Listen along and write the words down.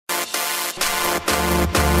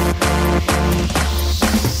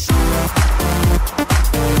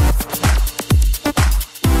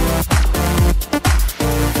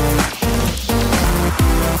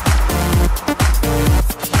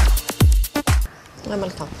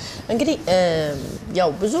መልካም እንግዲህ ያው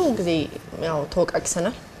ብዙ ጊዜ ያው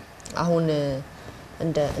ተወቃቅሰናል አሁን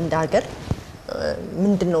እንደ ሀገር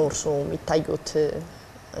ምንድነው እርሶ የሚታዩት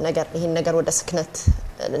ነገር ይሄን ነገር ወደ ስክነት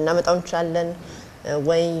እናመጣው እንችላለን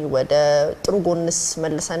ወይ ወደ ጥሩ ጎንስ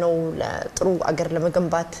መልሰነው ለጥሩ ሀገር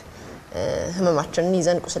ለመገንባት ህመማችንን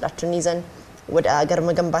ይዘን ቁስላችንን ይዘን ወደ ሀገር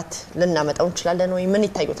መገንባት ልናመጣው እንችላለን ወይ ምን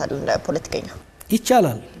ይታዩታል እንደ ፖለቲከኛ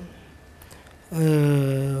ይቻላል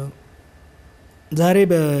ዛሬ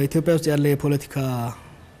በኢትዮጵያ ውስጥ ያለ የፖለቲካ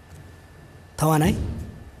ተዋናይ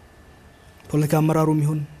ፖለቲካ አመራሩም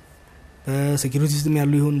ይሁን በሴኩሪቲ ሲስተም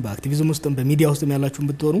ያሉ ይሁን በአክቲቪዝም ውስጥም በሚዲያ ውስጥም ያላችሁም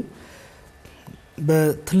ብትሆኑ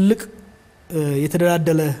በትልቅ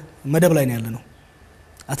የተደላደለ መደብ ላይ ነው ያለነው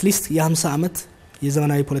አትሊስት የ50 አመት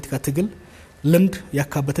የዘመናዊ ፖለቲካ ትግል ልምድ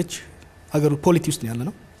ያካበተች ሀገሩ ፖለቲክ ውስጥ ነው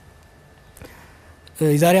ያለነው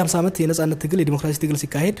የዛሬ 50 አመት የነጻነት ትግል የዲሞክራሲ ትግል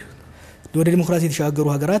ሲካሄድ ወደ ዲሞክራሲ የተሻገሩ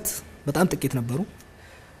ሀገራት በጣም ጥቂት ነበሩ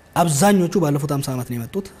አብዛኞቹ ባለፉት 50 አመት ነው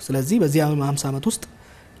የመጡት ስለዚህ በዚህ 50 አመት ውስጥ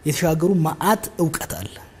የተሻገሩ ማአት ዕውቀት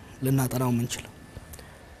አለ ለናጠናው ምንችል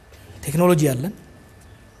ቴክኖሎጂ ያለን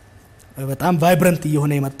በጣም ቫይብራንት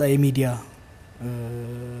የሆነ የመጣ የሚዲያ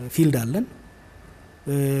ፊልድ አለን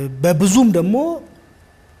በብዙም ደግሞ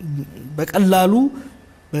በቀላሉ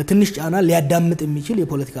በትንሽ ጫና ሊያዳምጥ የሚችል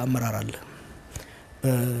የፖለቲካ አመራር አለ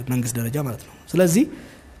በመንግስት ደረጃ ማለት ነው ስለዚህ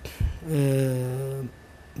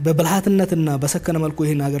በብልሃትነትና በሰከነ መልኩ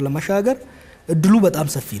ይሄን ሀገር ለማሻገር እድሉ በጣም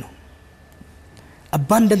ሰፊ ነው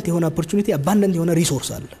አባንደንት የሆነ ኦፖርቹኒቲ አባንደንት የሆነ ሪሶርስ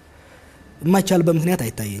አለ የማይቻል በምክንያት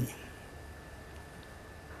አይታየኝም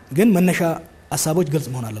ግን መነሻ ሐሳቦች ግልጽ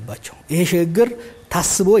መሆን አለባቸው ይሄ ሽግግር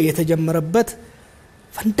ታስቦ የተጀመረበት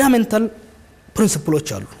ፈንዳሜንታል ፕሪንሲፕሎች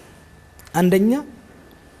አሉ አንደኛ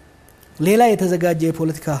ሌላ የተዘጋጀ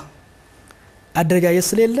የፖለቲካ አደረጃጀት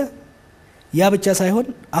ስለሌለ ያ ብቻ ሳይሆን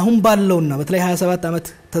አሁን ባለውና በተለይ 27 አመት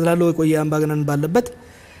ተደላሎ የቆየ አምባገነን ባለበት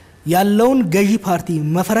ያለውን ገዢ ፓርቲ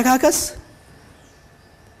መፈረካከስ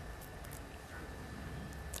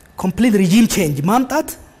ኮምፕሊት ሪጂም ቼንጅ ማምጣት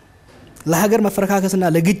ለሀገር መፈረካከስና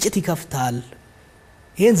ለግጭት ይከፍታል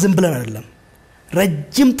ይሄን ዝም ብለን አይደለም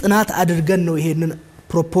ረጅም ጥናት አድርገን ነው ይሄንን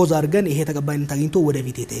ፕሮፖዝ አድርገን ይሄ ተቀባይነት አግኝቶ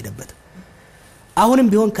ወደፊት የተሄደበት አሁንም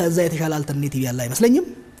ቢሆን ከዛ የተሻለ አልተርኔቲቭ ያለ አይመስለኝም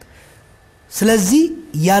ስለዚህ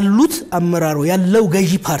ያሉት አመራሩ ያለው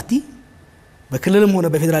ገዢ ፓርቲ በክልልም ሆነ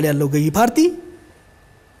በፌደራል ያለው ገዢ ፓርቲ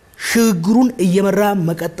ሽግግሩን እየመራ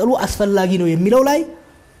መቀጠሉ አስፈላጊ ነው የሚለው ላይ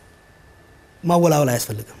ማወላወል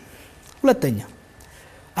አያስፈልግም ሁለተኛ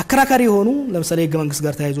አከራካሪ ሆኑ ለምሳሌ ህገ መንግስት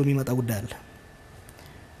ጋር ተያይዞ የሚመጣ ጉዳይ አለ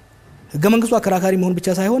ህገ መንግስቱ አከራካሪ መሆን ብቻ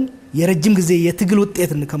ሳይሆን የረጅም ጊዜ የትግል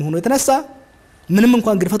ውጤት ከመሆኑ የተነሳ ምንም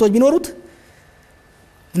እንኳን ግድፈቶች ቢኖሩት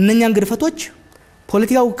እነኛን ግድፈቶች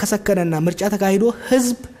ፖለቲካው ከሰከነና ምርጫ ተካሂዶ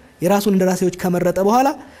ህዝብ የራሱን እንደራሴዎች ከመረጠ በኋላ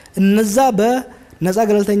እነዛ በነፃ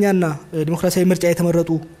ገለልተኛና ዲሞክራሲያዊ ምርጫ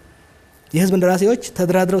የተመረጡ የህዝብ እንደራሴዎች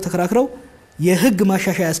ተደራድረው ተከራክረው የህግ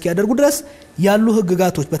ማሻሻያ እስኪያደርጉ ድረስ ያሉ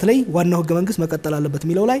ህግጋቶች በተለይ ዋናው ህገ መንግስት መቀጠል አለበት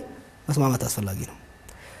የሚለው ላይ መስማማት አስፈላጊ ነው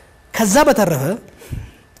ከዛ በተረፈ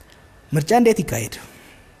ምርጫ እንዴት ይካሄድ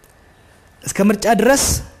እስከ ምርጫ ድረስ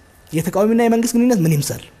የተቃዋሚና የመንግስት ግንኙነት ምን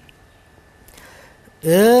ይምሰል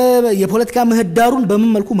የፖለቲካ ምህዳሩን በምን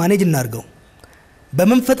መልኩ ማኔጅ እናርገው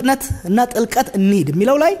በምን ፍጥነት እና ጥልቀት እንሂድ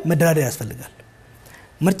የሚለው ላይ መደራደር ያስፈልጋል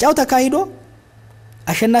ምርጫው ተካሂዶ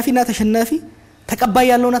አሸናፊና ተሸናፊ ተቀባይ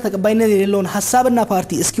ያለውና ተቀባይነት የሌለውን ሐሳብና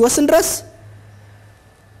ፓርቲ እስኪወስን ድረስ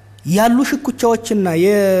ያሉ ሽኩቻዎችና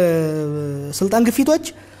የስልጣን ግፊቶች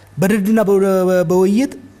በድርድርና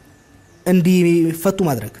በውይይት እንዲፈቱ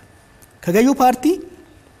ማድረግ ከገዢው ፓርቲ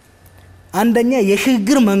አንደኛ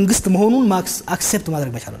የሽግግር መንግስት መሆኑን ማክስ አክሴፕት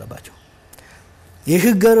ማድረግ መቻል አለባቸው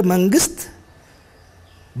የሽግግር መንግስት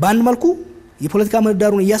በአንድ መልኩ የፖለቲካ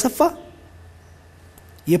ምህዳሩን እያሰፋ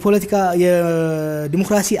የፖለቲካ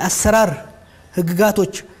የዲሞክራሲ አሰራር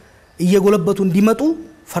ህግጋቶች እየጎለበቱ እንዲመጡ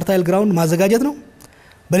ፈርታይል ግራውንድ ማዘጋጀት ነው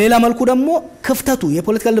በሌላ መልኩ ደግሞ ክፍተቱ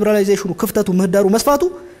የፖለቲካል ሊበራላይዜሽኑ ክፍተቱ ምህዳሩ መስፋቱ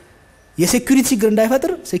የሴኩሪቲ ችግር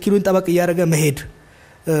እንዳይፈጥር ሴኩሪቲን ጠበቅ ያደረገ መሄድ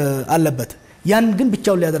አለበት ያን ግን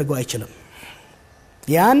ብቻው ሊያደርገው አይችልም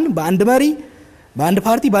ያን በአንድ መሪ በአንድ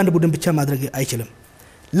ፓርቲ በአንድ ቡድን ብቻ ማድረግ አይችልም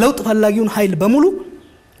ለውጥ ፈላጊውን ኃይል በሙሉ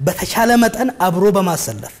በተቻለ መጠን አብሮ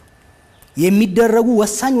በማሰለፍ የሚደረጉ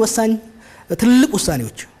ወሳኝ ትልቅ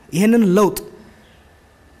ውሳኔዎች ይሄንን ለውጥ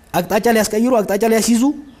አቅጣጫ ሊያስቀይሩ አቅጣጫ ሊያስይዙ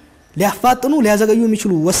ሊያፋጥኑ ሊያዘገዩ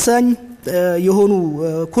የሚችሉ ወሳኝ የሆኑ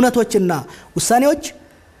ኩነቶችና ውሳኔዎች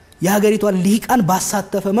የሀገሪቷን ሊቃን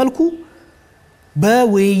ባሳተፈ መልኩ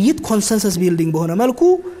በውይይት ኮንሰንሰስ ቢልዲንግ በሆነ መልኩ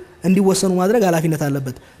እንዲወሰኑ ማድረግ ኃላፊነት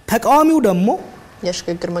አለበት ተቃዋሚው ደግሞ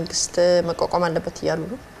የሽግግር መንግስት መቋቋም አለበት ይያሉ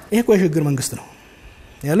ይሄ እኮ የሽግግር መንግስት ነው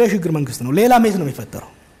ያለው የሽግግር መንግስት ነው ሌላ ሜት ነው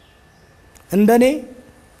የሚፈጠረው እንደኔ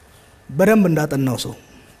በደንብ እንዳጠናው ሰው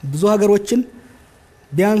ብዙ ሀገሮችን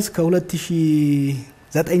ቢያንስ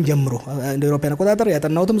ከ2009 ጀምሮ እንደ አውሮፓውያን አቆጣጠር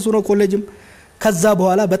ያጠናውትም እሱ ነው ኮሌጅም ከዛ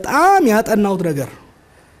በኋላ በጣም ያጠናውት ነገር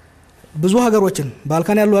ብዙ ሀገሮችን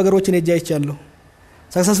ባልካን ያሉ ሀገሮችን እጃ ይቻለው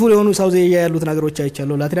ሰክሰስፉል የሆኑ ሳውዝ ኤዥያ ያሉት ሀገሮች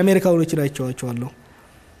አይቻለው ላቲን አሜሪካዎችን አይቻለው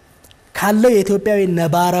ካለው የኢትዮጵያዊ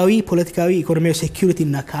ነባራዊ ፖለቲካዊ ኢኮኖሚያዊ ሴኩሪቲ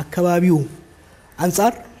እና ከአካባቢው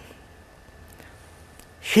አንፃር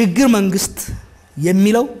ሽግግር መንግስት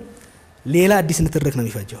የሚለው ሌላ አዲስ ንትርክ ነው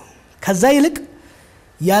የሚፈጀው ከዛ ይልቅ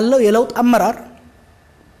ያለው የለውጥ አመራር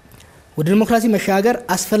ወደ ዲሞክራሲ መሻገር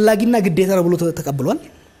አስፈላጊና ግዴታ ነው ብሎ ተቀብሏል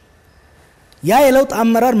ያ የለውጥ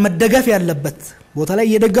አመራር መደገፍ ያለበት ቦታ ላይ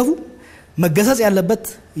እየደገፉ መገሰጽ ያለበት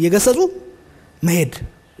እየገሰጹ መሄድ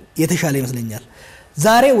የተሻለ ይመስለኛል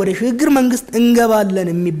ዛሬ ወደ ሽግግር መንግስት እንገባለን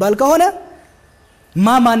የሚባል ከሆነ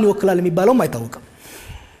ማን ይወክላል የሚባለው አይታወቅም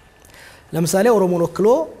ለምሳሌ ኦሮሞን ወክሎ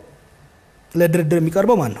ለድርድር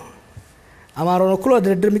የሚቀርበው ማን ነው አማራን ወክሎ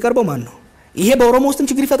ለድርድር የሚቀርበው ማን ነው ይሄ በኦሮሞ ውስጥም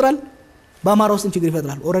ችግር ይፈጥራል በአማራ ውስጥም ችግር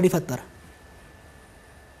ይፈጥራል ኦሬዲ ፈጠረ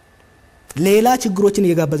ሌላ ችግሮችን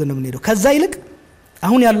እየጋበዘ ነው የምንሄደው ከዛ ይልቅ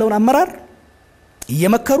አሁን ያለውን አመራር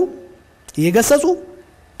እየመከሩ እየገሰጹ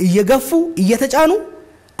እየገፉ እየተጫኑ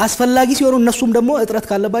አስፈላጊ ሲሆኑ እነሱም ደግሞ እጥረት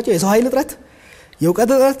ካለባቸው የሰው ኃይል እጥረት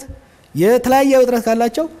የውቀት እጥረት የተለያየ እጥረት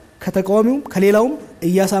ካላቸው ከተቃዋሚው ከሌላውም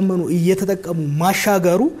እያሳመኑ እየተጠቀሙ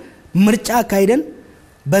ማሻገሩ ምርጫ ካይደን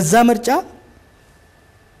በዛ ምርጫ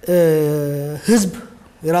ህዝብ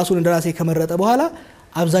የራሱን እንደራሴ ከመረጠ በኋላ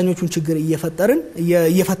አብዛኞቹን ችግር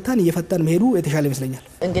እየፈታን መሄዱ የተሻለ ይመስለኛል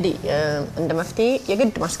እንግዲህ እንደ መፍትሄ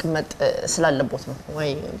የግድ ማስቀመጥ ስላለበት ነው ወይ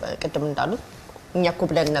በቀደም እንዳሉት እኛ እኮ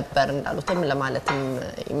ብለን ነበር እንዳሉትም ለማለትም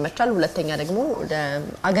ይመቻል ሁለተኛ ደግሞ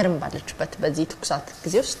አገርም ባለችበት በዚህ ትኩሳት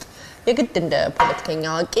ጊዜ ውስጥ የግድ እንደ ፖለቲከኛ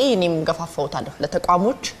አቂ እኔም ገፋፋውታለሁ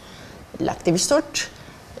ለተቋሞች ለአክቲቪስቶች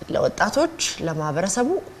ለወጣቶች ለማህበረሰቡ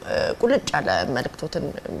ቁልጭ ያለ መልእክቶችን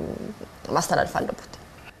ማስተላለፍ አለበት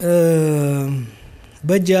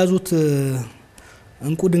በእጅ ያዙት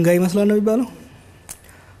እንቁ ድንጋይ ይመስላል ነው የሚባለው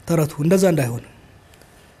ተረቱ እንደዛ እንዳይሆን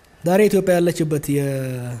ዛሬ ኢትዮጵያ ያለችበት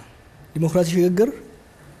የዲሞክራሲ ሽግግር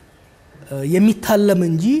የሚታለም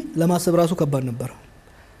እንጂ ለማሰብ ራሱ ከባድ ነበር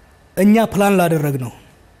እኛ ፕላን ላደረግ ነው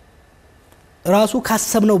ራሱ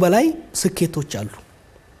ካሰብነው በላይ ስኬቶች አሉ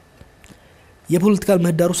የፖለቲካል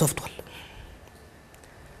ምህዳሩ ሰፍቷል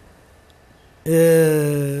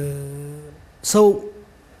ሰው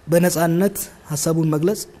በነጻነት ሐሳቡን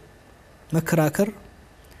መግለጽ መከራከር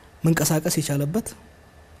መንቀሳቀስ የቻለበት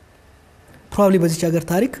ፕሮባብሊ በዚህ ሀገር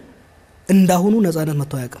ታሪክ እንዳሁኑ ነጻነት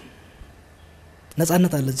መጥቶ አያውቅም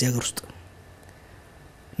ነጻነት አለ እዚህ ሀገር ውስጥ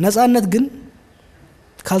ነጻነት ግን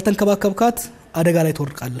ካልተንከባከብካት አደጋ ላይ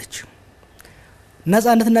ትወርቃለች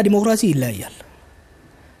ነጻነትና ዲሞክራሲ ይለያያል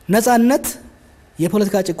ነጻነት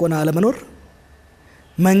የፖለቲካ ጭቆና አለመኖር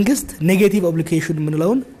መንግስት ኔጌቲቭ ኦብሊጌሽን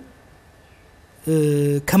ምንለውን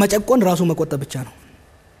ከመጨቆን ራሱ መቆጠብ ብቻ ነው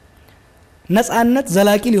ነጻነት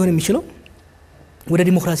ዘላቂ ሊሆን የሚችለው ወደ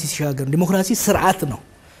ዲሞክራሲ ሲሻገር ዲሞክራሲ ስርዓት ነው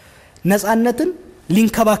ነጻነትን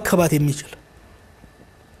ሊንከባከባት የሚችል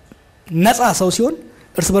ነጻ ሰው ሲሆን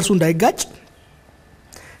እርስ በርሱ እንዳይጋጭ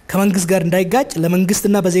ከመንግስት ጋር እንዳይጋጭ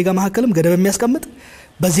ለመንግስትና በዜጋ መሐከልም ገደብ የሚያስቀምጥ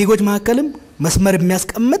በዜጎች መሐከልም መስመር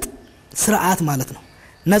የሚያስቀምጥ ስርዓት ማለት ነው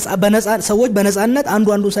ነጻ ሰዎች በነጻነት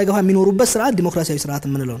አንዱ ሳይገፋ የሚኖሩበት ስርዓት ዲሞክራሲያዊ ስርዓት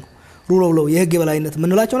ምንለው ነው ሩል የህግ የበላይነት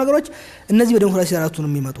ምንላቸው ነገሮች እነዚህ በዲሞክራሲ ስርዓቱ ነው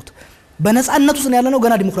የሚመጡት በነጻነት ውስጥ ያለነው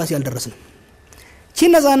ገና ዲሞክራሲ ያልደረስንም ቺ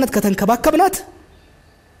ነጻነት ከተንከባከብናት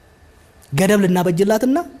ገደብ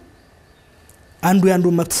ልናበጅላትና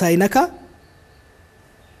አንዱን መብት ሳይነካ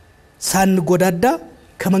ሳንጎዳዳ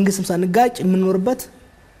ከመንግስትም ሳንጋጭ የምንኖርበት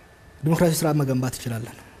ዲሞክራሲ ስርዓት መገንባት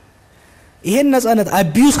ይችላልለን ይሄን ነጻነት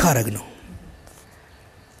አቢዩስ ካረግ ነው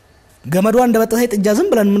ገመዷ እንደበጠሰ ጥጃ ዝም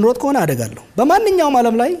ብለን ምንሮጥ ከሆነ አደጋለሁ በማንኛውም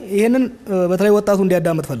ዓለም ላይ ይሄንን በተለይ ወጣቱ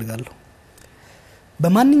እንዲያዳምጥ ፈልጋለሁ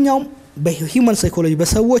በማንኛውም በሂውመን ሳይኮሎጂ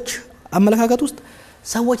በሰዎች አመለካከት ውስጥ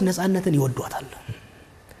ሰዎች ነጻነትን ይወዷታል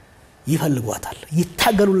ይፈልጓታል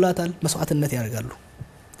ይታገሉላታል መስዋዕትነት ያደርጋሉ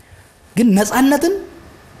ግን ነጻነትን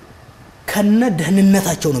ከነ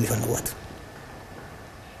ደህንነታቸው ነው የሚፈልጓት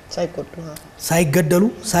ሳይገደሉ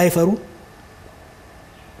ሳይፈሩ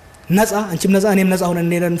ነጻ አንቺም ነጻ እኔም ነጻ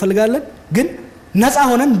ሆነን እንፈልጋለን ግን ነጻ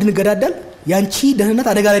ሆነን እንድንገዳደል ያንቺ ደህንነት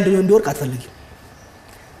አደጋ ላይ እንዲወርቅ አትፈልጊም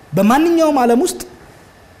በማንኛውም ዓለም ውስጥ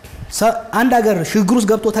አንድ ሀገር ሽግግር ውስጥ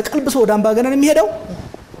ገብቶ ተቀልብሶ ወደ አምባገነን የሚሄደው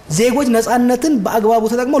ዜጎች ነጻነትን በአግባቡ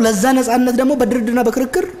ተጠቅመው ለዛ ነጻነት ደግሞ በድርድርና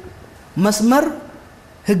በክርክር መስመር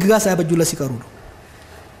ህግጋት ሳይበጁለት ሲቀሩ ነው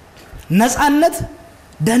ነፃነት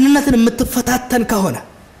ደህንነትን የምትፈታተን ከሆነ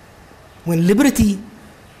when liberty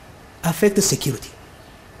affects security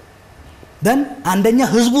then አንደኛ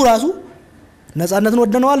ህዝቡ ራሱ ነፃነትን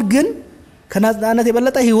ወደነዋል ግን ከነፃነት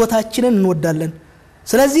የበለጠ ህይወታችንን እንወዳለን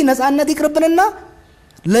ስለዚህ ነፃነት ይቅርብንና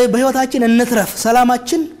በህይወታችን እንትረፍ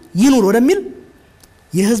ሰላማችን ይኑር ወደሚል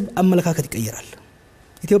የህዝብ አመለካከት ይቀየራል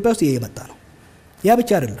ኢትዮጵያ ውስጥ እየመጣ ነው ያ ብቻ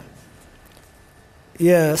አይደለም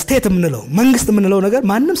የስቴት ምንለው መንግስት ምንለው ነገር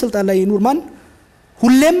ማንንም ስልጣን ላይ ይኑር ማን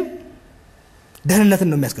ሁሌም ደህንነትን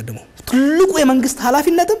ነው የሚያስቀድመው ትልቁ የመንግስት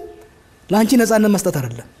ኃላፊነትም ላንቺ ነፃነት መስጠት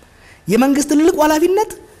አይደለም የመንግስት ትልቁ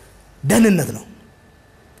ኃላፊነት ደህንነት ነው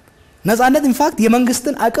ነፃነት ኢንፋክት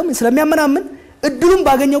የመንግስትን አቅም ስለሚያመናምን እድሉን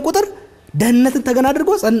ባገኘው ቁጥር ደህንነትን ተገና አድርጎ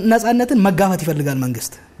ነፃነትን መጋፋት ይፈልጋል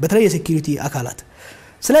መንግስት በተለይ የሴኩሪቲ አካላት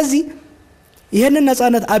ስለዚህ ይሄንን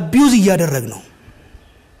ነፃነት አቢዩዝ እያደረግ ነው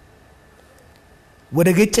ወደ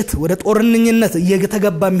ግጭት ወደ ጦርነኝነት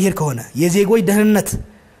እየተገባ የሚሄድ ከሆነ የዜጎች ደህንነት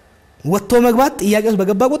ወጥቶ መግባት ጥያቄዎች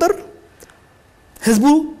በገባ ቁጥር ህዝቡ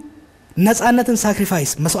ነፃነትን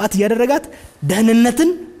ሳክሪፋይስ መስዋዕት እያደረጋት ደህንነትን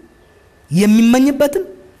የሚመኝበትን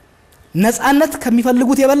ነፃነት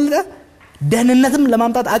ከሚፈልጉት የበለጠ ደህንነትም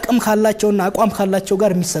ለማምጣት አቅም ካላቸውና አቋም ካላቸው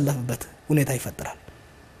ጋር የሚሰለፍበት ሁኔታ ይፈጠራል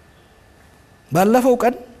ባለፈው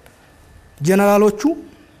ቀን ጀነራሎቹ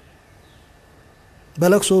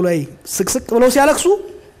በለቅሶ ላይ ስቅስቅ ብለው ሲያለቅሱ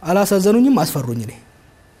አላሳዘኑኝም አስፈሩኝ እኔ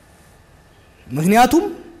ምክንያቱም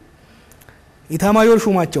ኢታማዦር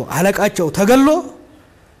ሹማቸው አለቃቸው ተገሎ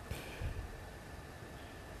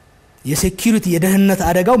የሴኩሪቲ የደህንነት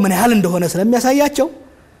አደጋው ምን ያህል እንደሆነ ስለሚያሳያቸው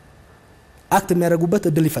አክት የሚያደርጉበት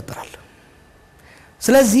እድል ይፈጠራል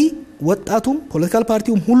ስለዚህ ወጣቱም ፖለቲካል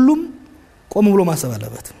ፓርቲውም ሁሉም ቆም ብሎ ማሰብ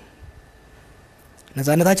አለበት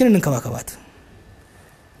ነፃነታችንን እንከባከባት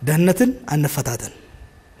ደህንነትን አንፈታተን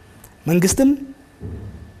መንግስትም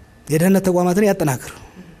የደህንነት ተቋማትን ያጠናክር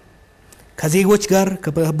ከዜጎች ጋር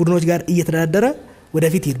ከቡድኖች ጋር እየተዳደረ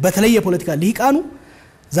ወደፊት ይሄድ በተለይ የፖለቲካ ሊቃኑ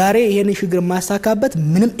ዛሬ ይሄንን ሽግግር ማሳካበት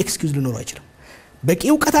ምንም ኤክስኪዩዝ ሊኖር አይችልም በቂ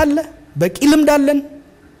ዕውቀት አለ በቂ ልምድ አለን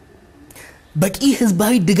በቂ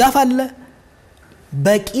ህዝባዊ ድጋፍ አለ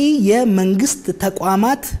በቂ የመንግስት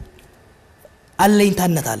ተቋማት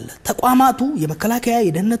አለኝታነት አለ ተቋማቱ የመከላከያ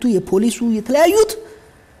የደህንነቱ የፖሊሱ የተለያዩት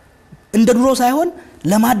እንደ ድሮ ሳይሆን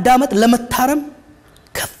ለማዳመጥ ለመታረም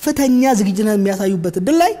ከፍተኛ ዝግጅት የሚያሳዩበት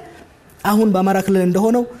እድል ላይ አሁን በአማራ ክልል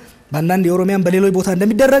እንደሆነው በአንዳንድ የኦሮሚያን በሌሎች ቦታ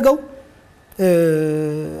እንደሚደረገው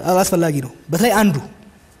አስፈላጊ ነው በተለይ አንዱ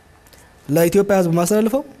ለኢትዮጵያ ህዝብ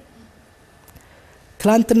ማስተላለፈው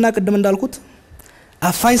ትላንትና ቀደም እንዳልኩት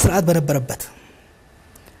አፋኝ ስርዓት በነበረበት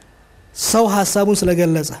ሰው ሐሳቡን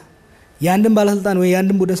ስለገለጸ ያንድን ባለስልጣን ወይ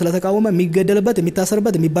ያንድን ቡድን ስለተቃወመ የሚገደልበት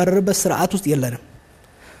የሚታሰርበት የሚባረርበት ስርዓት ውስጥ የለንም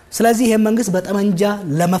ስለዚህ ይሄ መንግስት በጠመንጃ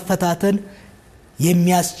ለመፈታተን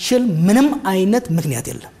የሚያስችል ምንም አይነት ምክንያት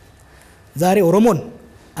የለም ዛሬ ኦሮሞን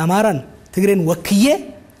አማራን ትግሬን ወክዬ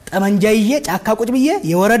ጠመንጃዬ ጫካ ቁጭ ብዬ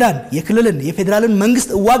የወረዳን የክልልን የፌደራልን መንግስት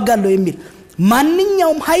እዋጋለሁ የሚል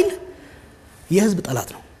ማንኛውም ኃይል የህዝብ ጠላት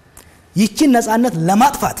ነው ይቺን ነፃነት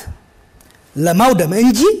ለማጥፋት ለማውደም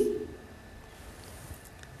እንጂ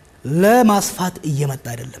ለማስፋት እየመጣ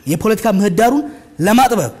አይደለም የፖለቲካ ምህዳሩን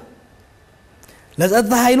ለማጥበብ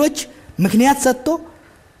ለጸጥታ ኃይሎች ምክንያት ሰጥቶ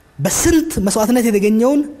በስንት መስዋዕትነት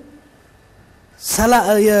የተገኘውን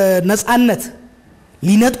ነፃነት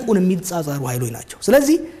ሊነጥቁን የሚጻጻሩ ኃይሎች ናቸው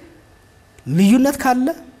ስለዚህ ልዩነት ካለ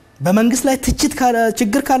በመንግስት ላይ ትችት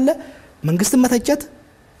ችግር ካለ መንግስትን መተቸት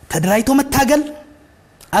ተደራይቶ መታገል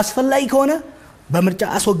አስፈላጊ ከሆነ በምርጫ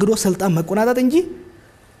አስወግዶ ስልጣን መቆናጠጥ እንጂ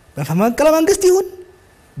በመፈንቅለ መንግስት ይሁን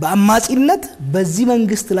በአማጺነት በዚህ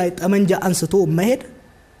መንግስት ላይ ጠመንጃ አንስቶ መሄድ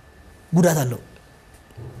ጉዳት አለው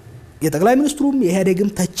የጠቅላይ ሚኒስትሩም የኢህአዴግም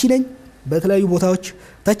ተቺ ነኝ በተለያዩ ቦታዎች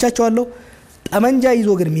ተቻቸዋለሁ ጠመንጃ ይዞ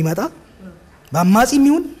ግን የሚመጣ በአማጺም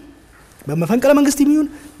ይሁን በመፈንቅለ መንግስት ይሁን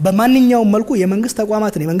በማንኛውም መልኩ የመንግስት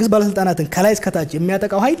ተቋማትን የመንግስት ባለስልጣናትን ከላይ እስከ ታች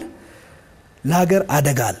የሚያጠቃው ኃይል ለሀገር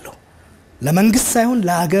አደጋ አለው ለመንግስት ሳይሆን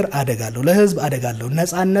ለሀገር አደጋ አለው ለህዝብ አደጋ አለው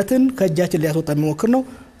ነፃነትን ከእጃችን ሊያስወጣ የሚሞክር ነው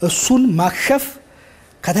እሱን ማክሸፍ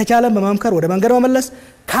ከተቻለ በመምከር ወደ መንገድ መመለስ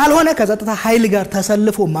ካልሆነ ከጸጥታ ኃይል ጋር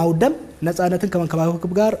ተሰልፎ ማውደም ነፃነትን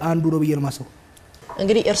ከመንከባከብ ጋር አንዱ ነው ብዬ ነው ማሰብ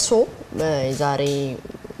እንግዲህ እርሶ ዛሬ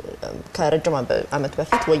ከረጅም አመት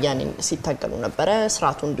በፊት ወያኔን ሲታገሉ ነበር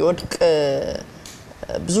ስርዓቱ እንዲወድቅ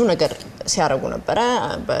ብዙ ነገር ሲያረጉ ነበር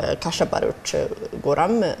በካሸባሪዎች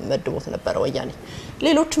ጎራም መድቦት ነበር ወያኔ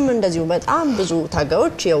ሌሎችም እንደዚሁ በጣም ብዙ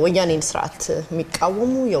ታጋዮች የወያኔን ስርዓት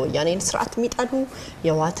የሚቃወሙ የወያኔን ስርዓት የሚጣሉ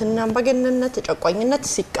የዋትና አምባገነንነት ጨቋኝነት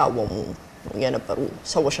ሲቃወሙ የነበሩ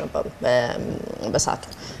ሰዎች ነበሩ በሳቱ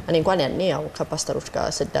እኔ እንኳን ያኔ ያው ከፓስተሮች ጋር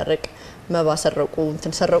ስዳረቅ መባሰረቁ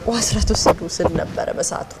እንትን ሰረቁ አስራት ወሰዱ ስል ነበር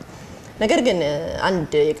በሳቱ ነገር ግን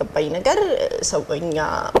አንድ የገባኝ ነገር ሰውኛ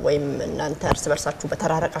ወይም እናንተ እርስ በርሳችሁ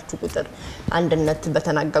በተራራቃችሁ ቁጥር አንድነት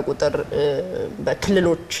በተናጋ ቁጥር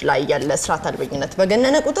በክልሎች ላይ ያለ ስርዓት አልበኝነት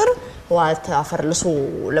በገነነ ቁጥር ዋት አፈርልሶ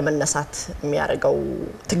ለመነሳት የሚያደርገው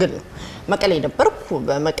ትግል ነው መቀሌ ነበርኩ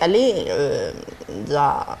በመቀሌ ዛ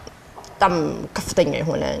በጣም ከፍተኛ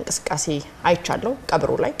የሆነ እንቅስቃሴ አይቻለሁ ቀብሩ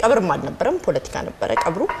ላይ ቀብርም አልነበረም ፖለቲካ ነበረ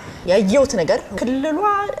ቀብሩ ያየሁት ነገር ክልሏ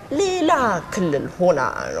ሌላ ክልል ሆና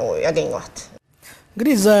ነው ያገኘዋት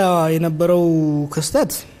እንግዲህ እዛ የነበረው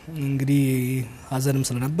ክስተት እንግዲህ ሀዘንም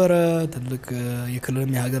ስለነበረ ትልቅ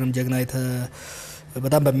የክልልም የሀገርም ጀግና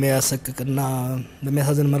በጣም በሚያሰቅቅና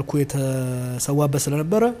በሚያሳዝን መልኩ የተሰዋበት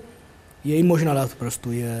ስለነበረ የኢሞሽናል አውትብረስቱ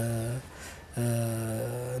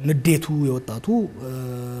ንዴቱ የወጣቱ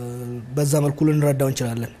በዛ መልኩ ልንረዳው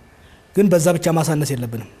እንችላለን ግን በዛ ብቻ ማሳነስ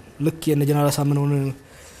የለብንም ልክ የነ ጀነራል አሳምነውን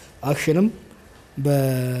አክሽንም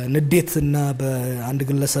በንዴትና በአንድ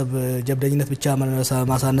ግለሰብ ጀብደኝነት ብቻ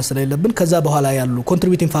ማሳነስ ስለሌለብን ከዛ በኋላ ያሉ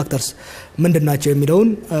ኮንትሪቢዩቲንግ ፋክተርስ ምንድናቸው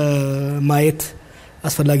የሚለውን ማየት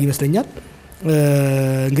አስፈላጊ ይመስለኛል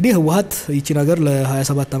እንግዲህ ህወሓት ይቺ ነገር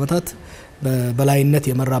ለ27 አመታት በላይነት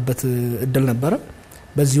የመራበት እድል ነበር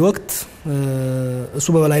በዚህ ወቅት እሱ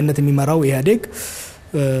በበላይነት የሚመራው ኢህአዴግ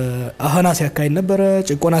አሃና ሲያካሂድ ነበር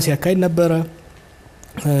ጭቆና ሲያካሂድ ነበር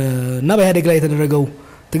እና በኢህአዴግ ላይ የተደረገው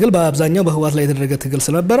ትግል በአብዛኛው በህወሓት ላይ የተደረገ ትግል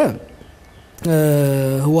ስለነበረ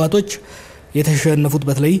ህወሓቶች የተሸነፉት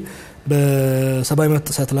በተለይ በሰብአዊ መብት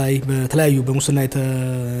ጥሰት ላይ በተለያዩ በሙስና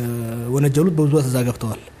የተወነጀሉት በብዙ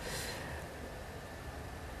ተዛገብተዋል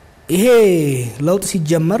ይሄ ለውጥ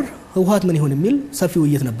ሲጀመር ህወሓት ምን ይሆን የሚል ሰፊ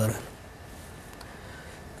ውይይት ነበር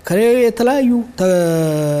ከተለያዩ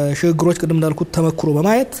ተሽግሮች ቀደም እንዳልኩት ተመክሮ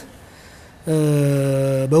በማየት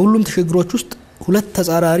በሁሉም ተሽግሮች ውስጥ ሁለት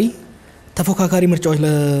ተጻራሪ ተፎካካሪ ምርጫዎች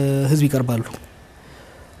ለህዝብ ይቀርባሉ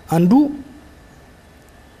አንዱ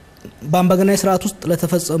በአምባገነናዊ ስርዓት ውስጥ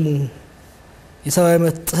ለተፈጸሙ የሰብአዊ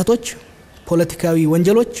መብት ጥሰቶች ፖለቲካዊ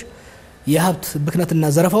ወንጀሎች የሀብት ብክነትና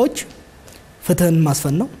ዘረፋዎች ፍትህን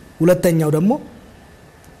ማስፈን ነው ሁለተኛው ደግሞ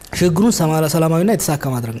ሽግሩን ሰላማዊና የተሳካ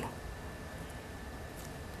ማድረግ ነው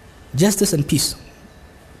justice and peace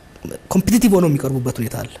ኮምፒቲቲቭ ሆኖ የሚቀርቡበት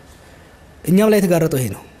ሁኔታ አለ እኛም ላይ የተጋረጠው ይሄ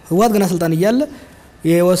ነው ህወሓት ገና ስልጣን ይያለ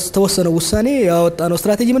የተወሰነው ውሳኔ ያወጣነው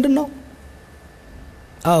ስትራቴጂ ምንድነው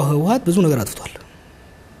ህወሓት ብዙ ነገር አጥፍቷል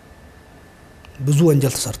ብዙ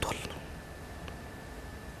ወንጀል ተሰርቷል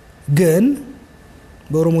ግን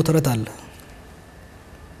በኦሮሞ ተረት አለ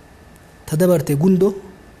ተደበርቴ ጉንዶ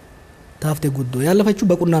ታፍቴ ጉዶ ያለፈችው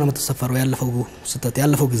በቁና ነው የምትሰፈረው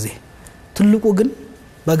ያለፈው ጊዜ ትልቁ ግን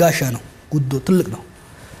በጋሻ ነው ጉዶ ትልቅ ነው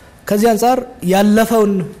ከዚህ አንፃር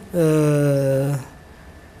ያለፈውን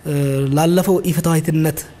ላለፈው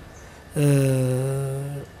ኢፍትሃዊነት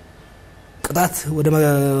ቅጣት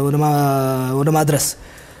ወደ ማድረስ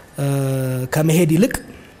ከመሄድ ይልቅ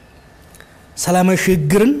ሰላማዊ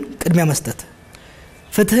ሽግግርን ቅድሚያ መስጠት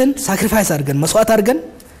ፍትህን ሳክሪፋይስ አድርገን መስዋዕት አድርገን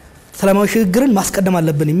ሰላማዊ ሽግግርን ማስቀደም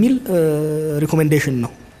አለብን የሚል ሪኮሜንዴሽን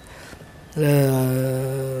ነው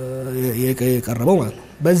የቀረበው ማለት ነው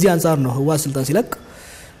በዚህ አንፃር ነው ህወሓት ስልጣን ሲለቅ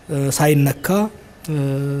ሳይነካ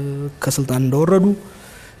ከስልጣን እንደወረዱ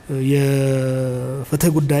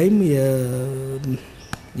የፍትህ ጉዳይም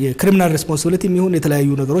የክሪሚናል ሬስፖንሲቢሊቲ የሚሆን የተለያዩ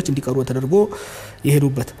ነገሮች እንዲቀሩ ተደርጎ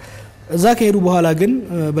ይሄዱበት እዛ ከሄዱ በኋላ ግን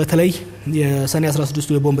በተለይ የሰኔ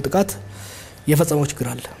 16 የቦምብ ጥቃት የፈጸመው ችግር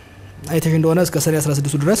አለ አይተሽ እንደሆነ እስከ ሰኔ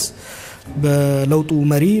 16 ድረስ በለውጡ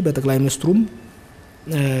መሪ በጠቅላይ ሚኒስትሩም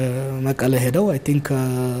መቀለ ሄደው አይ ቲንክ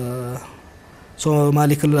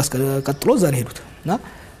ሶማሌ ክልል ቀጥሎ ዛሬ ሄዱትና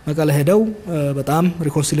መቀለ ሄደው በጣም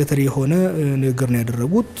ሪኮንሲሊየተሪ የሆነ ንግግር ነው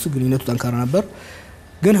ያደረጉት ግንኙነቱ ጠንካራ ነበር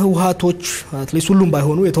ግን ህወሓቶች አትሊስት ሁሉም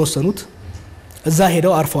ባይሆኑ የተወሰኑት እዛ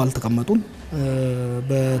ሄደው አርፈው አልተቀመጡም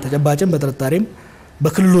በተጨባጭም በተረጣሪም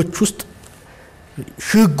በክልሎች ውስጥ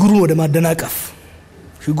ሽግሩን ወደ ማደናቀፍ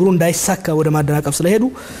ሽግሩ እንዳይሳካ ወደ ማደናቀፍ ስለሄዱ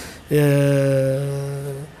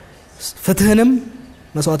ፍትህንም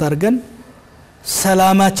መስዋዕት አድርገን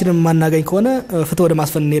ሰላማችንን ማናገኝ ከሆነ ፍትህ ወደ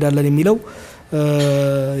ማስፈን እንሄዳለን የሚለው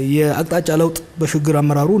የአቅጣጫ ለውጥ በሽግግር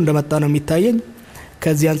አመራሩ እንደመጣ ነው የሚታየኝ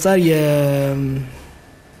ከዚህ አንፃር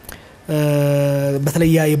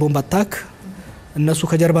በተለይ የቦምብ አታክ እነሱ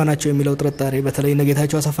ከጀርባ ናቸው የሚለው ጥርጣሬ በተለይ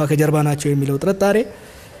ነገታቸው አሰፋ ከጀርባ ናቸው የሚለው ጥርጣሬ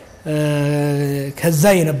ከዛ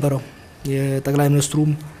የነበረው የጠቅላይ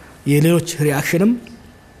ሚኒስትሩም የሌሎች ሪአክሽንም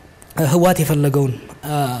ህወሓት የፈለገውን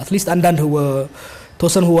አትሊስት አንዳንድ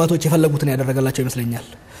ተወሰኑ ህወሓቶች የፈለጉትን ያደረገላቸው ይመስለኛል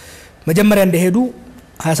መጀመሪያ እንደሄዱ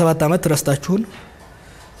 27 አመት ረስታችሁን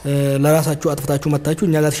ለራሳችሁ አጥፍታችሁ መጣችሁ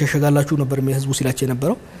እኛ ጋር ተሸሸጋላችሁ ነበር ህዝቡ ሲላቸው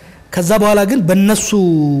የነበረው ከዛ በኋላ ግን በእነሱ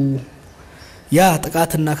ያ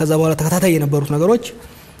ጥቃትና ከዛ በኋላ ተከታታይ የነበሩት ነገሮች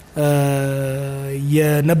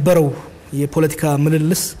የነበረው የፖለቲካ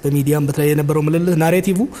ምልልስ በሚዲያም በተለይ የነበረው ምልልስ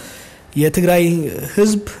ናሬቲቭ የትግራይ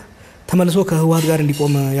ህዝብ ተመልሶ ከህወሓት ጋር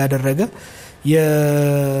እንዲቆም ያደረገ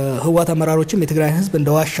የህወሓት አመራሮችም የትግራይ ህዝብ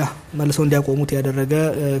እንደዋሻ መልሰው እንዲያቆሙት ያደረገ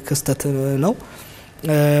ክስተት ነው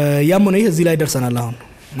ያም ነው እዚህ ላይ ደርሰናል አሁን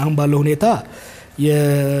ባለው ሁኔታ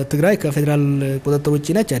የትግራይ ከፌደራል ቁጥጥር ውጪ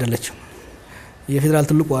ነች አይደለችም የፌደራል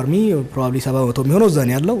ትልቁ አርሚ ፕሮባብሊ 70% የሚሆነው እዛ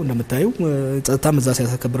ነው ያለው እንደምታዩ ጸጥታም እዛ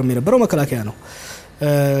ሲያስከብርም የነበረው መከላከያ ነው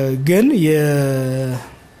ግን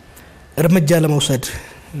የእርምጃ ለመውሰድ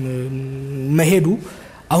መሄዱ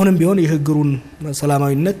አሁንም ቢሆን የሽግሩን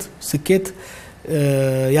ሰላማዊነት ስኬት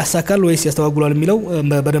ያሳካል ወይስ ያስተዋጉላል የሚለው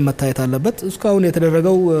በደንብ መታየት አለበት እስካሁን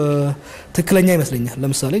የተደረገው ትክክለኛ ይመስለኛል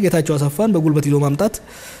ለምሳሌ ጌታቸው አሰፋን በጉልበት ይዞ ማምጣት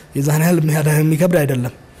የዛን ያህል የሚከብድ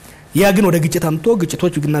አይደለም ያ ግን ወደ ግጭት አምጥቶ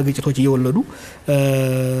ግጭቶች እየወለዱ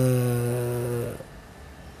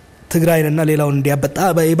ትግራይንና ሌላውን እንዲያበጣ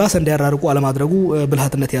በኢባስ እንዲያራርቁ አለማድረጉ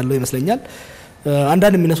ብልሃትነት ያለው ይመስለኛል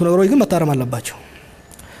አንዳንድ የሚነሱ ነገሮች ግን መታረም አለባቸው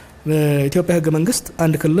ኢትዮጵያ ህገ መንግስት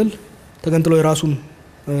አንድ ክልል ተገንጥሎ የራሱን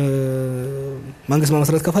መንግስት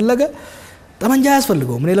መመስረት ከፈለገ ጠመንጃ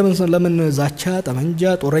ያስፈልገው ምን ለምን ዛቻ ጠመንጃ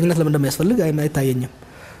ጦረኝነት ለምን እንደሚያስፈልግ አይታየኝም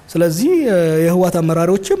ስለዚህ የህወሓት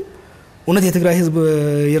አመራሮችም እውነት የትግራይ ህዝብ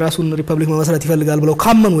የራሱን ሪፐብሊክ መመስረት ይፈልጋል ብለው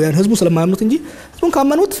ካመኑ ያን ህዝቡ ስለማያምኑት እንጂ ህዝቡን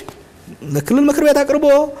ካመኑት ለክልል ምክር ቤት አቅርቦ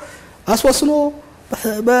አስወስኖ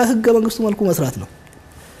በህገ መንግስቱ መልኩ መስራት ነው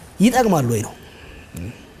ይጠቅማል ወይ ነው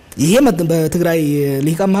ይሄ በትግራይ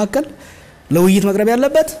ሊቃን መካከል ለውይይት መቅረብ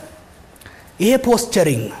ያለበት ይሄ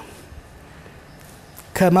ፖስቸሪንግ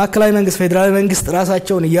ከማዕከላዊ መንግስት ፌደራል መንግስት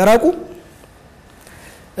ራሳቸውን እያራቁ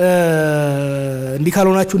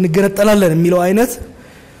እንዲካሎናችሁ እንገነጠላለን የሚለው አይነት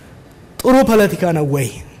ጥሩ ፖለቲካ ነው ወይ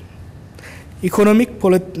ኢኮኖሚክ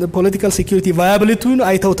ፖለቲካል ሴኩሪቲ ቫያቢሊቲውን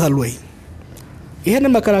አይተውታል ወይ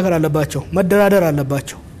ይሄንን መከራከር አለባቸው መደራደር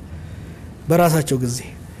አለባቸው በራሳቸው ጊዜ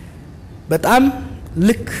በጣም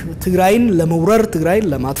ልክ ትግራይን ለመውረር ትግራይን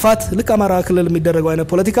ለማጥፋት ልክ አማራ ክልል የሚደረገው አይነት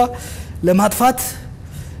ፖለቲካ ለማጥፋት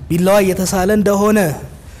ቢላዋ የተሳለ እንደሆነ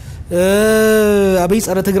አብይ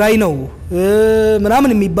ጸረ ትግራይ ነው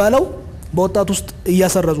ምናምን የሚባለው በወጣት ውስጥ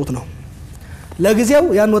እያሰረዙት ነው ለጊዜው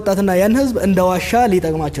ያን ወጣትና ያን ህዝብ እንደዋሻ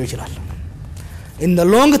ሊጠቅማቸው ይችላል in the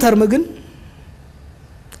long term ግን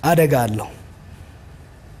አደጋ አለው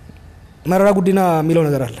መረራ ጉዲና የሚለው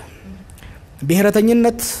ነገር አለ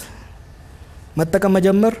ብሔርተኝነት መጠቀም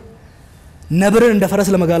መጀመር ነብርን እንደ ፈረስ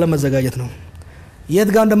ለመጋለብ መዘጋጀት ነው የት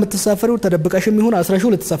ጋር እንደምትሳፈሪው ተደብቀሽም ይሁን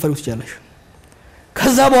አስረሽው ልትሳፈሪው ትችላለሽ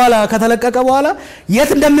ከዛ በኋላ ከተለቀቀ በኋላ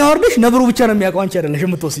የት እንደሚያወርድሽ ነብሩ ብቻ ነው የሚያውቀው አንቺ አይደለሽ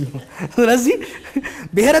የምትወስኚው ስለዚህ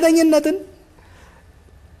ብሔርተኝነትን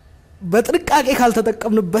በጥንቃቄ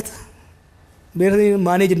ካልተጠቀምንበት ብሔርተኝነትን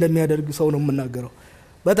ማኔጅ እንደሚያደርግ ሰው ነው የምናገረው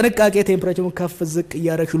በጥንቃቄ ቴምፕሬቸሩን ከፍ ዝቅ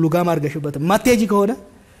እያደረግሽ ሉጋም አድርገሽበት ማቴጂ ከሆነ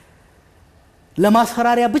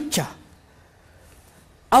ለማስፈራሪያ ብቻ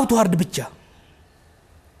አውትዋርድ ብቻ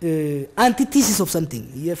አንቲቲሲስ ኦፍ ሰምቲንግ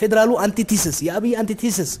የፌደራሉ አንቲቲሲስ የአብይ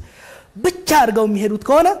አንቲቲሲስ ብቻ አድርገው የሚሄዱት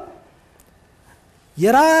ከሆነ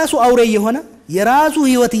የራሱ አውሬ የሆነ የራሱ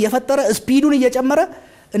ህይወት እየፈጠረ ስፒዱን እየጨመረ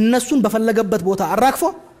እነሱን በፈለገበት ቦታ አራክፎ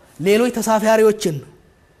ሌሎች ተሳፋሪዎችን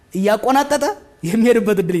እያቆናጠጠ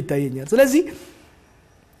የሚሄድበት እድል ይታየኛል ስለዚህ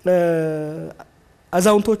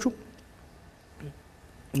አዛውንቶቹ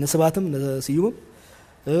እነስባትም ለሲዩም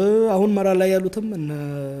አሁን መራር ላይ ያሉትም እነ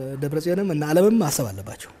ደብረጽዮንም እነ ዓለምም ማሰብ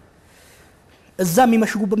አለባቸው እዛ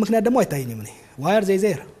የሚመሽጉበት ምክንያት ደግሞ አይታየኝም እኔ ዋየር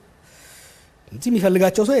ዘይዘር እንጂ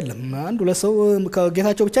የሚፈልጋቸው ሰው የለም አንድ ሁለት ሰው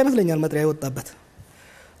ከጌታቸው ብቻ ይመስለኛል መጥሪያ ይወጣበት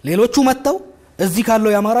ሌሎቹ መተው እዚህ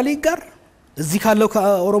ካለው ያማራ ሊግ ጋር እዚህ ካለው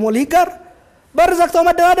ከኦሮሞ ሊግ ጋር በርዛክታው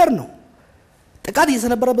መደራደር ነው ጥቃት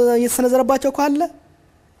እየተሰነዘረባቸው ካለ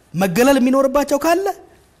መገለል የሚኖርባቸው ካለ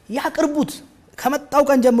ያቅርቡት ከመጣው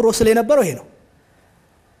ቀን ጀምሮ ስለነበረው ይሄ ነው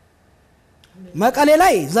መቀሌ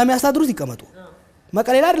ላይ ዛም ያስተዳድሩት ይቀመጡ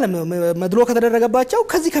መቀሌ ላይ አይደለም መድሎ ከተደረገባቸው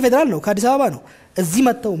ከዚህ ከፌደራል ነው ከአዲስ አበባ ነው እዚህ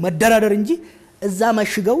መተው መደራደር እንጂ እዛ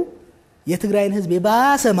መሽገው የትግራይን ህዝብ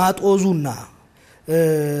የባሰ ማጦዙና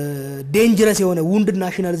ዴንጀረስ የሆነ ውንድ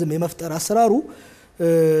ናሽናሊዝም የመፍጠር አሰራሩ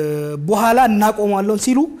በኋላ እናቆማለን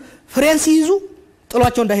ሲሉ ፍሬንስ ይዙ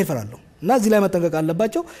ጥሏቸው እንዳይፈራሉ እና እዚህ ላይ መጠንቀቅ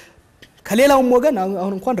አለባቸው ከሌላውም ወገን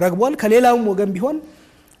አሁን እንኳን ረግቧል ከሌላውም ወገን ቢሆን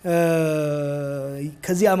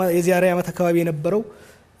ከዚህ የዚያራ ያመት አካባቢ የነበረው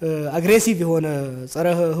አግሬሲቭ የሆነ ጸረ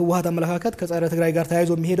ህወሓት አመለካከት ከጸረ ትግራይ ጋር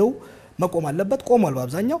ተያይዞ የሚሄደው መቆም አለበት ቆሟል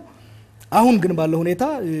በአብዛኛው አሁን ግን ባለው ሁኔታ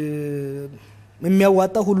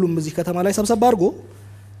የሚያዋጣ ሁሉም እዚህ ከተማ ላይ ሰብሰብ አድርጎ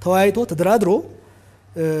ተወያይቶ ተደራድሮ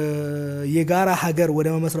የጋራ ሀገር ወደ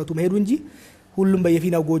መመስረቱ መሄዱ እንጂ ሁሉም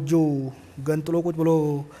በየፊናው ጎጆ ገንጥሎ ቁጭ ብሎ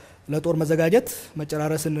ለጦር መዘጋጀት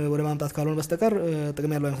መጨራረስን ወደ ማምጣት ካልሆነ በስተቀር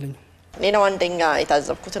ጥቅም ያለው አይመስልኝም ሌላው አንደኛ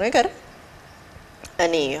የታዘብኩት ነገር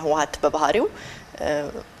እኔ ህወሓት በባህሪው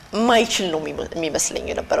ማይችል ነው የሚመስለኝ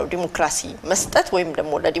የነበረው ዲሞክራሲ መስጠት ወይም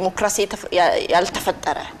ደግሞ ለዲሞክራሲ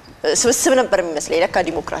ያልተፈጠረ ስብስብ ነበር የሚመስለኝ ለካ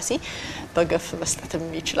ዲሞክራሲ በገፍ መስጠትም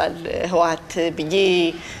ይችላል ህወሓት ብዬ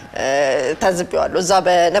ታዝቢዋለሁ እዛ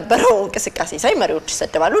በነበረው እንቅስቃሴ ሳይ መሪዎች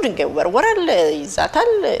ይሰደባሉ ድንጋይ ወርወራል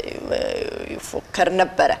ይዛታል ይፎከር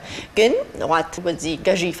ነበር ግን ህወሓት በዚህ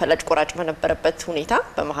ገዢ ፈላጭ ቆራጭ በነበረበት ሁኔታ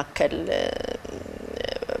በመሐከል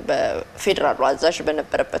በፌደራል አዛዥ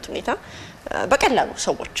በነበረበት ሁኔታ በቀላሉ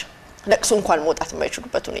ሰዎች ለቅሶ እንኳን መውጣት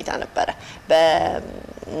የማይችሉበት ሁኔታ ነበር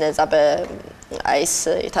በነዛ በአይስ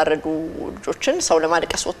የታረዱ ልጆችን ሰው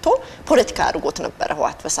ለማልቀስ ወጥቶ ፖለቲካ አድርጎት ነበር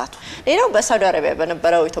ህወሓት በሳቱ ሌላው በሳውዲ አረቢያ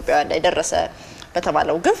በነበረው ኢትዮጵያውያን ላይ ደረሰ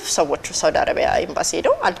በተባለው ግፍ ሰዎች ሳውዲ አረቢያ ኤምባሲ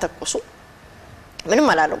ሄደው አልተኮሱ ምንም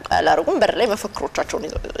አላረጉም በር ላይ መፈክሮቻቸውን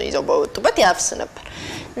ይዘው በወጡበት ያፍስ ነበር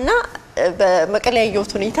እና በመቀለያየው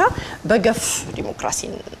ሁኔታ በገፍ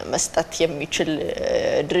ዲሞክራሲን መስጠት የሚችል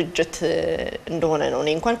ድርጅት እንደሆነ ነው እኔ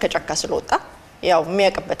እንኳን ከጫካ ስለወጣ ያው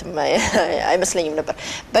የሚያቀበት አይመስለኝም ነበር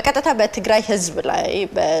በቀጥታ በትግራይ ህዝብ ላይ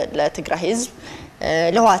ለትግራይ ህዝብ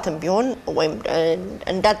ለህወሓትም ቢሆን ወይም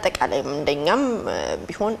እንዳጠቃላይ እንደኛም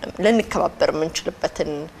ቢሆን ለንከባበር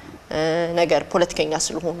ምንችልበትን ነገር ፖለቲከኛ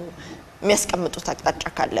ስለሆኑ የሚያስቀምጡት አቅጣጫ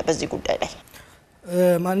ካለ በዚህ ጉዳይ ላይ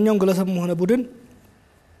ማንኛውም ግለሰብም ሆነ ቡድን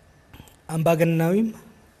አምባገነናዊም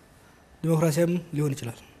ዲሞክራሲያም ሊሆን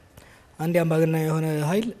ይችላል አንድ አምባገነናዊ የሆነ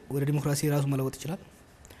ኃይል ወደ ዲሞክራሲ ራሱ መለወጥ ይችላል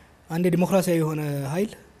አንድ ዲሞክራሲያዊ የሆነ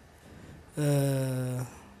ኃይል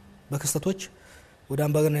በክስተቶች ወደ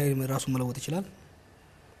አምባገነናዊ ራሱ መለወጥ ይችላል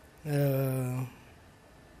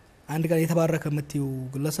አንድ ጋር የተባረከ መጥተው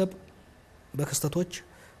ግለሰብ በክስተቶች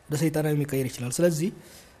ወደ ሰይጣናዊ መቀየር ይችላል ስለዚህ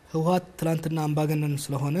ህወሓት ትላንትና አምባገነን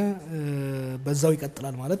ስለሆነ በዛው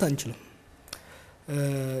ይቀጥላል ማለት አንችልም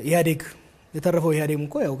ኢህአዴግ የተረፈው ኢህአዴግ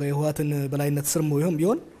እንኳን ያው የህወሓትን በላይነት ስር ነው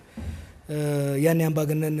ቢሆን ያን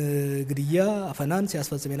አምባገነን ግድያ አፈናን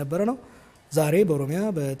ሲያስፈጽም የነበረ ነው ዛሬ በኦሮሚያ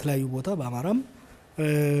በተለያዩ ቦታ በአማራም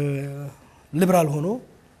ሊበራል ሆኖ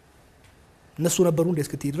እነሱ ነበሩ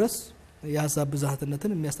እንደስከቲ ድረስ የሐሳብ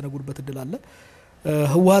ብዛህነትን የሚያስተናግዱበት እድል አለ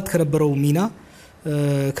ህወሓት ከነበረው ሚና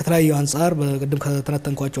ከተለያዩ አንፃር በቀደም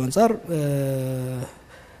ከተነተንኳቸው አንፃር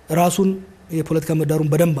ራሱን የፖለቲካ ምህዳሩን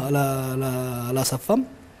በደንብ አላሰፋም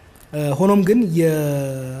ሆኖም ግን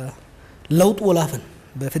የለውጥ ወላፈን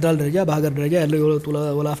በፌደራል ደረጃ በሀገር ደረጃ ያለው የለውጥ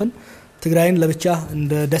ወላፈን ትግራይን ለብቻ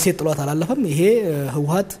እንደ ደሴት ጥሏት አላለፈም ይሄ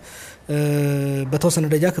ህወሓት በተወሰነ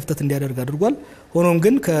ደረጃ ክፍተት እንዲያደርግ አድርጓል ሆኖም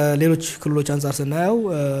ግን ከሌሎች ክልሎች አንፃር ስናየው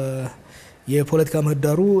የፖለቲካ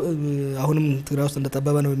ምህዳሩ አሁንም ትግራይ ውስጥ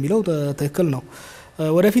እንደተጠበበ ነው የሚለው ትክክል ነው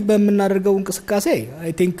ወደፊት በመናደርገው እንቅስቃሴ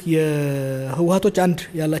አይ ቲንክ የህወሓቶች አንድ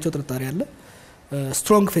ያላቸው ጥርጣሬ አለ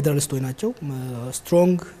ስትሮንግ ፌደራሊስቶች ናቸው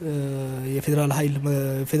ስትሮንግ የፌደራል ኃይል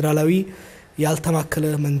ፌደራላዊ ያልተማከለ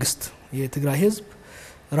መንግስት የትግራይ ህዝብ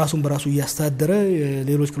ራሱን በራሱ ያስተዳደረ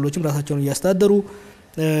ሌሎች ክልሎችም ራሳቸውን ያስተዳደሩ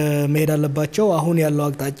መሄድ አለባቸው አሁን ያለው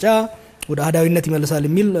አቅጣጫ ወደ አዳዊነት ይመለሳል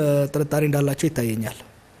የሚል ጥርጣሬ እንዳላቸው ይታየኛል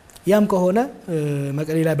ያም ከሆነ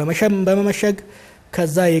መቀሌ ላይ በመመሸግ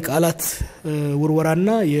ከዛ የቃላት ውርወራና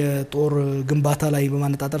የጦር ግንባታ ላይ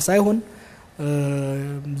በማነጣጠር ሳይሆን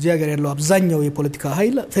እዚህ ሀገር ያለው አብዛኛው የፖለቲካ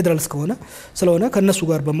ኃይል ፌደራሊስት ከሆነ ስለሆነ ከነሱ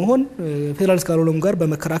ጋር በመሆን ፌደራሊስት ካልሆነም ጋር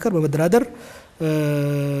በመከራከር በመደራደር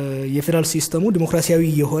የፌደራል ሲስተሙ ዲሞክራሲያዊ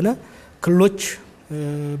የሆነ ክልሎች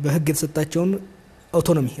በህግ የተሰጣቸውን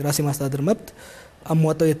አውቶኖሚ ራስ የማስተዳደር መብት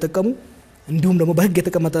አሟጣው የተጠቀሙ እንዲሁም ደግሞ በህግ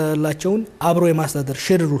የተቀመጠላቸውን አብሮ የማስተዳደር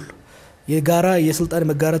ሼር ሩል የጋራ የስልጣን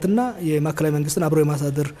መጋራትና የማከላዊ መንግስትን አብሮ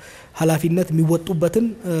የማስተዳደር ኃላፊነት የሚወጡበትን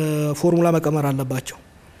ፎርሙላ መቀመር አለባቸው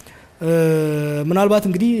ምናልባት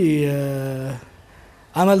እንግዲህ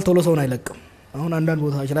አመል ቶሎ ሰውን አይለቅም አሁን አንዳንድ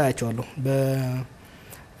ቦታዎች ላይ አያቸዋለሁ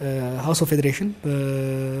በሃውስ ኦፍ ፌዴሬሽን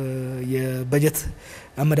የበጀት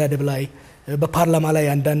አመዳደብ ላይ በፓርላማ ላይ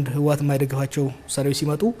አንዳንድ ህወሓት የማይደግፋቸው ሰሪዎች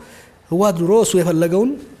ሲመጡ ህወሓት ድሮ እሱ የፈለገውን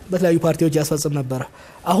በተለያዩ ፓርቲዎች ያስፈጽም ነበር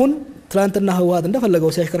አሁን ትላንትና ህወሓት እንደፈለገው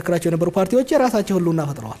ሲያሽከረክራቸው የነበሩ ፓርቲዎች የራሳቸው ህልውና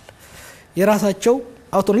ፈጥረዋል የራሳቸው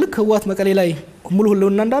አውቶን ልክ ህወሓት መቀሌ ላይ ሙሉ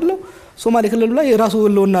ህልውና እንዳለው ሶማሌ ክልል ላይ የራሱ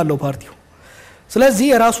ህልውና አለው ፓርቲው ስለዚህ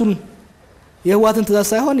የራሱን የህወሓትን ትእዛዝ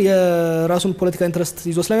ሳይሆን የራሱን ፖለቲካ ኢንትረስት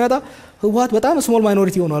ይዞ ስለሚያጣ ህወሓት በጣም ስሞል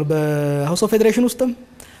ማይኖሪቲ ሆኗል በሃውስ ኦፍ ፌዴሬሽን ውስጥም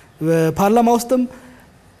በፓርላማ ውስጥም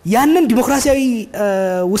ያንን ዲሞክራሲያዊ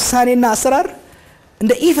ውሳኔና አሰራር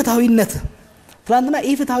እንደ ኢፍትሃዊነት ትላንትና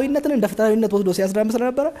ኢፍትሃዊነትን እንደ ፍትሃዊነት ወስዶ ሲያስራም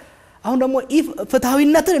ስለነበረ አሁን ደግሞ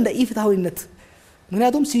ፍትሃዊነትን እንደ ኢፍትሃዊነት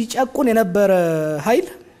ምክንያቱም ሲጨቁን የነበረ ኃይል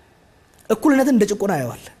እኩልነትን እንደ ጭቆና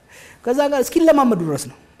ያያዋል ከዛ ጋር እስኪለማመዱ ድረስ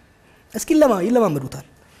ነው ይለማመዱታል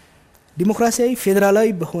ዲሞክራሲያዊ ፌደራላዊ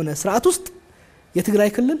በሆነ ስርዓት ውስጥ የትግራይ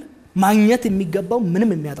ክልል ማግኘት የሚገባው ምንም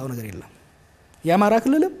የሚያጣው ነገር የለም የአማራ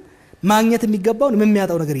ክልልም ማግኘት የሚገባውን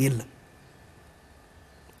የሚያጣው ነገር የለም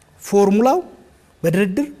ፎርሙላው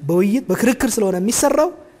በድርድር በውይይት በክርክር ስለሆነ የሚሰራው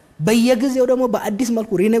በየጊዜው ደግሞ በአዲስ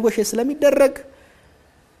መልኩ ሪኔጎሺዬት ስለሚደረግ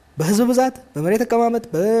በህዝብ ብዛት በመሬት አቀማመጥ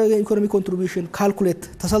በኢኮኖሚ ኮንትሪቢዩሽን ካልኩሌት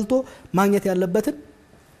ተሰልቶ ማግኘት ያለበትን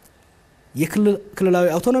የክልላዊ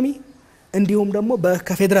አውቶኖሚ እንዲሁም ደግሞ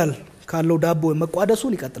በከፌደራል ካለው ዳቦ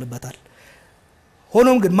መቋደሱን ይቀጥልበታል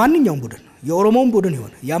ሆኖም ግን ማንኛውም ቡድን የኦሮሞውን ቡድን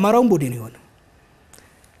ይሆን የአማራውን ቡድን ይሆን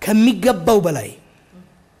ከሚገባው በላይ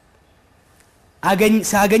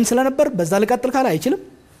ሳገኝ ስለነበር በዛ ለቀጥል ካለ አይችልም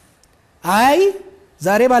አይ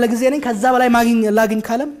ዛሬ ባለ ጊዜ ነኝ ከዛ በላይ ላግኝ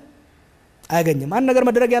ካለም አያገኝም አንድ ነገር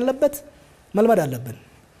መደረግ ያለበት መልመድ አለብን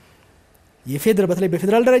የፌደራል በተለይ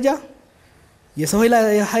በፌደራል ደረጃ የሰው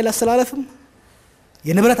ኃይል አስተላለፍም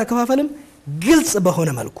የንብረት አከፋፈልም ግልጽ በሆነ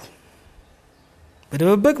መልኩ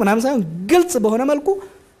በደበበቅ ምናምን ሳይሆን ግልጽ በሆነ መልኩ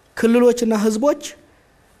ክልሎችና ህዝቦች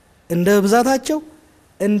እንደ ብዛታቸው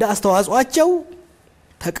እንደ አስተዋጽኦአቸው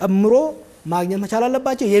ተቀምሮ ማግኘት መቻል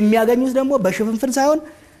አለባቸው የሚያገኙት ደግሞ በሽፍንፍን ሳይሆን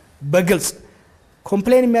በግልጽ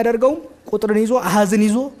ኮምፕሌን የሚያደርገው ቁጥርን ይዞ አሃዝን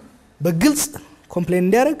ይዞ በግልጽ ኮምፕሌን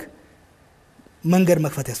እንዲያደርግ መንገድ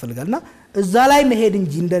መክፈት ያስፈልጋልና እዛ ላይ መሄድ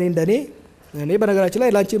እንጂ እንደኔ እኔ በነገራችን ላይ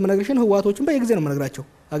ላንቺ መነግርሽን ህዋቶችን በየጊዜ ነው መነግራቸው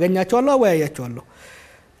አገኛቸዋለሁ አወያያቸዋለሁ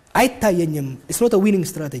አይታየኝም it's not a winning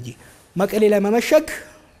strategy መቀሌ ላይ መመሸግ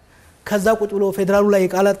ከዛ ቁጥ ብሎ ፌደራሉ ላይ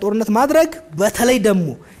የቃላት ጦርነት ማድረግ በተለይ ደግሞ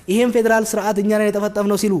ይሄን ፌደራል ስርዓት እኛ ላይ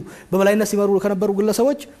ተፈጠምነው ሲሉ በበላይነት ሲመሩ ከነበሩ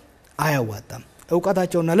ግለሰቦች አያዋጣም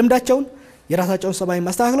ዕውቀታቸውና ልምዳቸውን የራሳቸውን ሰባይ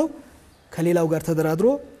ማስተካከለው ከሌላው ጋር ተደራድሮ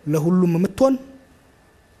ለሁሉም ምትሆን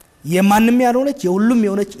የማንንም ያልሆነች የሁሉም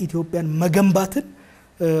የሆነች ኢትዮጵያን መገንባትን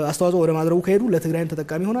አስተዋጽኦ ወደ ማድረጉ ከሄዱ ለትግራይም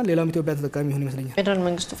ተጠቃሚ ይሆናል ሌላም ኢትዮጵያ ተጠቃሚ ይሆን ይመስለኛል ፌደራል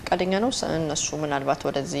መንግስቱ ፍቃደኛ ነው እነሱ ምናልባት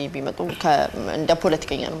ወደዚህ ቢመጡ እንደ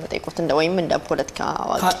ፖለቲከኛ ነው መጠይቆት እንደ ወይም እንደ ፖለቲካ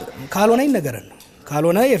አዋቂ ካልሆነ ይነገረን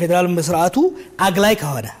ካልሆነ የፌደራል ስርዓቱ አግላይ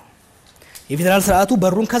ከሆነ የፌደራል ስርዓቱ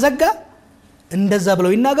በሩን ከዘጋ እንደዛ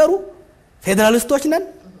ብለው ይናገሩ ፌደራሊስቶች ነን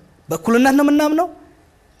በኩልነት ነው ምናምነው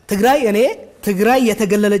ትግራይ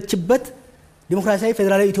የተገለለችበት ዲሞክራሲያዊ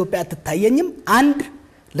ፌደራላዊ ኢትዮጵያ አትታየኝም አንድ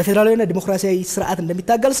ለፌደራላዊና ዲሞክራሲያዊ ስርዓት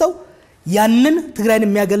እንደሚታገል ሰው ያንን ትግራይን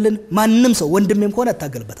የሚያገልን ማንንም ሰው ወንድሜም ሆነ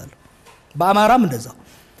አታገልበታል በአማራም እንደዛው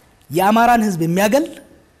የአማራን ህዝብ የሚያገል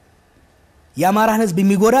የአማራን ህዝብ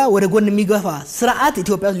የሚጎዳ ወደ ጎን የሚገፋ ስርዓት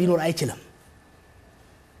ኢትዮጵያ ውስጥ ሊኖር አይችልም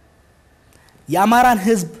የአማራን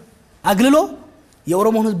ህዝብ አግልሎ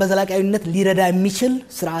የኦሮሞን ህዝብ በዘላቂነት ሊረዳ የሚችል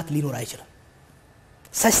ስርዓት ሊኖር አይችልም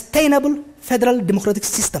sustainable federal democratic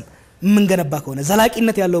system ምንገነባ ከሆነ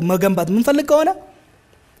ዘላቂነት ያለው መገንባት ምንፈልግ ከሆነ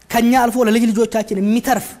ከኛ አልፎ ለልጅ ልጆቻችን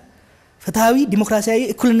የሚተርፍ ፍትሃዊ ዲሞክራሲያዊ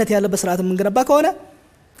እኩልነት ያለበት ስርዓት ምንገነባ ከሆነ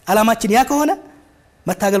አላማችን ያ ከሆነ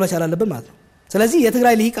መታገል መቻል አለብን ማለት ነው ስለዚህ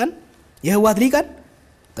የትግራይ ልሂቃን የህዋት ልሂቃን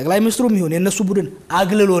ጠቅላይ ሚኒስትሩም ይሁን የነሱ ቡድን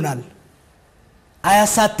አግልሎናል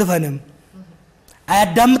አያሳትፈንም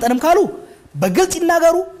አያዳምጠንም ካሉ በግልጽ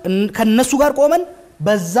ይናገሩ ከነሱ ጋር ቆመን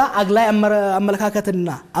በዛ አግላይ አመለካከትና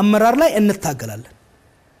አመራር ላይ እንታገላለን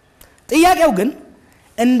ጥያቄው ግን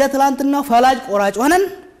እንደ ትላንትና ፈላጅ ቆራጭ ሆነን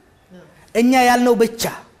እኛ ያልነው ብቻ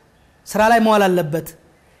ስራ ላይ መዋል አለበት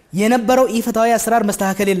የነበረው ኢፍታዊ አሰራር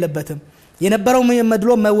መስተካከል የለበትም የነበረው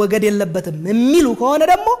መድሎ መወገድ የለበትም የሚሉ ከሆነ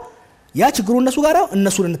ደግሞ ያ ችግሩ እነሱ ጋር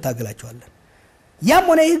እነሱን እንታገላቸዋለን ያም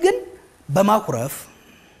ሆነ ይህ ግን በማኩረፍ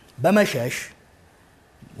በመሸሽ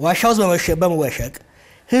ዋሻውስ በመወሸቅ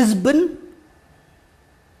ህዝብን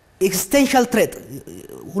ኤክስቴንሻል ትሬት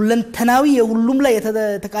ሁለንተናዊ የሁሉም ላይ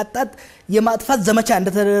የተቃጣት የማጥፋት ዘመቻ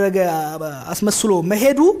እንደተደረገ አስመስሎ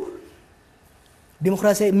መሄዱ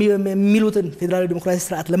ዲሞክራሲ የሚሉትን ፌደራል ዲሞክራሲ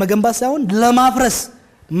ስርዓት ለመገንባት ሳይሆን ለማፍረስ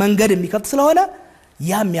መንገድ የሚከፍት ስለሆነ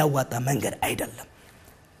ያም ያዋጣ መንገድ አይደለም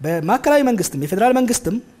በማከላዊ መንግስትም የፌደራል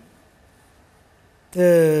መንግስትም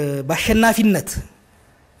በአሸናፊነት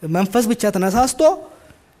መንፈስ ብቻ ተነሳስቶ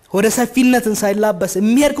ወደ ሰፊነትን ሳይላበስ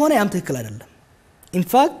የሚሄድ ከሆነ ያም ትክክል አይደለም in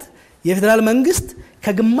fact የፌደራል መንግስት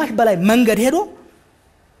ከግማሽ በላይ መንገድ ሄዶ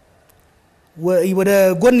ወደ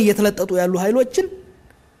ጎን እየተለጠጡ ያሉ ኃይሎችን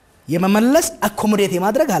የመመለስ አኮሞዴት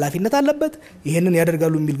የማድረግ ኃላፊነት አለበት ይሄንን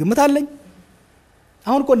ያደርጋሉ የሚል ግምት አለኝ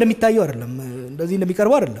አሁን እኮ እንደሚታየው አይደለም እንደዚህ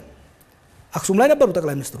እንደሚቀርበው አይደለም አክሱም ላይ ነበሩ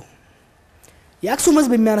ጠቅላይ ሚኒስትሩ የአክሱም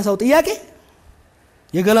ህዝብ የሚያነሳው ጥያቄ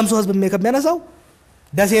የገለምሶ ህዝብ ከሚያነሳው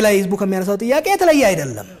ደሴ ላይ ህዝቡ ከሚያነሳው ጥያቄ የተለየ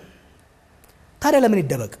አይደለም ታዲያ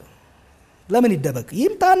ለምን ይደበቅ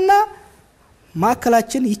ይምጣና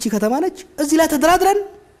ማከላችን ይቺ ከተማ ነች እዚህ ላይ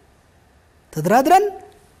ተደራድረን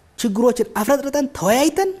ችግሮችን አፍረጥርጠን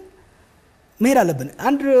ተወያይተን መሄድ አለብን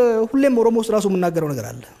አንድ ሁሌም ኦሮሞስ ራሱ የምናገረው ነገር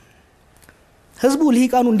አለ ህዝቡ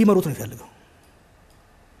ልሂቃኑ እንዲመሩት ነው ይፈልገው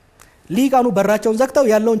ልሂቃኑ በራቸውን ዘግተው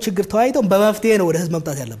ያለውን ችግር ተወያይተው በመፍትሄ ነው ወደ ህዝብ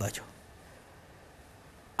መምጣት ያለባቸው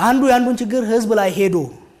አንዱ ያንዱን ችግር ህዝብ ላይ ሄዶ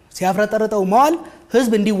ሲያፍረጠርጠው መዋል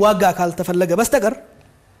ህዝብ እንዲዋጋ ካልተፈለገ በስተቀር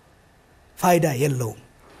ፋይዳ የለውም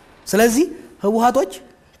ስለዚህ ህወሓቶች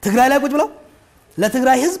ትግራይ ላይ ቁጭ ብለው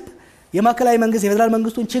ለትግራይ ህዝብ የማከላዊ መንግስት የፌደራል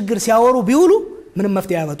መንግስቱን ችግር ሲያወሩ ቢውሉ ምንም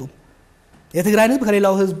መፍትሄ ያመጡ የትግራይ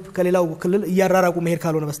ህዝብ ከሌላው ክልል እያራራቁ መሄድ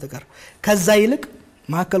ካልሆነ በስተቀር ከዛ ይልቅ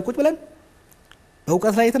ማከል ቁጭ ብለን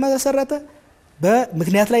በእውቀት ላይ የተመሰረተ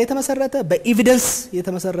በምክንያት ላይ የተመሰረተ በኤቪደንስ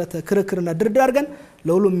የተመሰረተ ክርክርና ድርድር አድርገን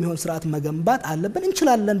ለሁሉም የሚሆን ስርዓት መገንባት አለብን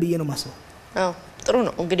እንችላለን ብዬ ነው ማስበው ጥሩ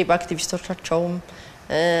ነው እንግዲህ በአክቲቪስቶቻቸውም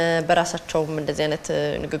በራሳቸውም እንደዚህ አይነት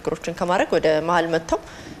ንግግሮችን ከማድረግ ወደ መሃል መጥተው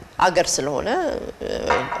አገር ስለሆነ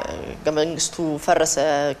ገመንግስቱ ፈረሰ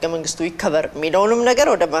ገመንግስቱ ይከበር የሚለውንም ነገር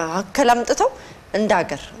ወደ ማከል አምጥተው እንደ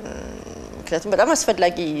ሀገር ምክንያቱም በጣም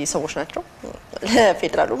አስፈላጊ ሰዎች ናቸው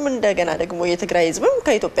ለፌደራሉም እንደገና ደግሞ የትግራይ ህዝብም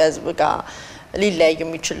ከኢትዮጵያ ህዝብ ጋር ሊለያይ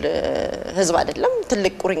የሚችል ህዝብ አይደለም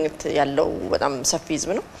ትልቅ ቁርኝት ያለው በጣም ሰፊ ህዝብ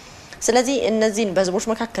ነው ስለዚህ እነዚህን በህዝቦች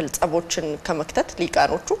መካከል ጸቦችን ከመክተት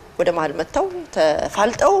ሊቃኖቹ ወደ መሃል መጥተው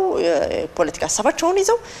ተፋልጠው ፖለቲካ ሀሳባቸውን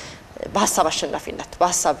ይዘው በሐሳብ አሸናፊነት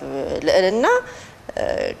በሐሳብ ለእልና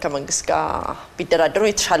ከመንግስት ጋር ቢደራደሩ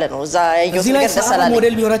የተሻለ ነው እዛ ያየው ነገር ተሰላለ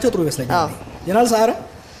ሞዴል ቢሆናቸው ጥሩ ይመስለኛል ጀነራል ሰዓረ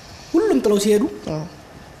ሁሉም ጥለው ሲሄዱ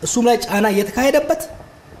እሱም ላይ ጫና እየተካሄደበት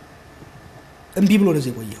እንቢ ብሎ ነው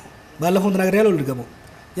የቆየው ባለፈው ተናግሬ ያለው ልገመው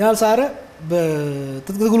ጀነራል ሰዓረ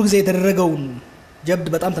በትግሉ ጊዜ የተደረገውን ጀብድ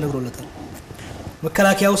በጣም ተነግሮለታል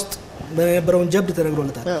መከላከያ ውስጥ በነበረው ጀብድ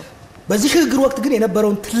ተነግሮለታል በዚህ ሽግግር ወቅት ግን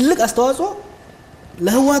የነበረውን ትልቅ አስተዋጽኦ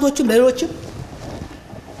ለህወሓቶችም ለሌሎችም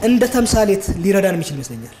እንደ ተምሳሌት ሊረዳን የሚችል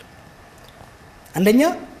ይመስለኛል አንደኛ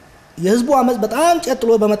የህዝቡ አመጽ በጣም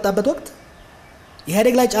ጨጥሎ በመጣበት ወቅት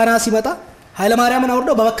ኢህአዴግ ላይ ጫና ሲመጣ ኃይለ ማርያምን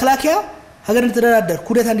አውርደው በመከላከያ ሀገር እንድትደራደር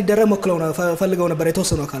ኩዴታ እንዲደረግ ፈልገው ነበር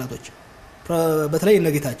የተወሰኑ አካላቶች በተለይ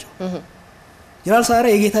እነጌታቸው ጀነራል ሰዓረ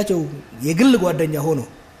የጌታቸው የግል ጓደኛ ሆኖ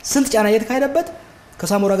ስንት ጫና እየተካሄደበት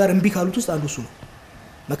ከሳሞራ ጋር እንቢ ካሉት ውስጥ አንዱ እሱ ነው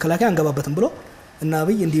መከላከያ አንገባበትም ብሎ እና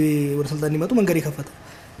አብይ እንዲ ወደ ስልጣን እንዲመጡ መንገድ ይከፈተ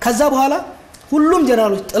ከዛ በኋላ ሁሉም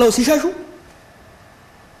ጀነራሎች ጥለው ሲሸሹ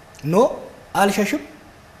ኖ አልሸሽም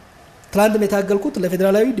ትላንት የታገልኩት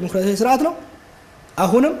ለፌደራላዊ ዲሞክራሲያዊ ስርዓት ነው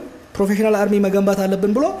አሁንም ፕሮፌሽናል አርሚ መገንባት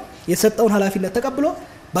አለብን ብሎ የሰጠውን ኃላፊነት ተቀብሎ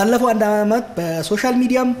ባለፈው አንድ አመት በሶሻል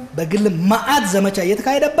ሚዲያም በግል ማአት ዘመቻ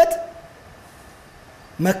እየተካሄደበት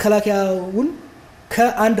መከላከያውን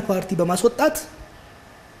ከአንድ ፓርቲ በማስወጣት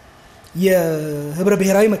የህብረ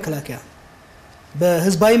ብሔራዊ መከላከያ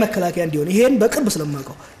በህዝባዊ መከላከያ እንዲሆን ይሄን በቅርብ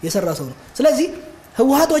ስለማቀው የሰራ ሰው ነው ስለዚህ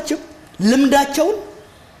ህወሓቶችም ልምዳቸውን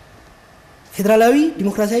ፌደራላዊ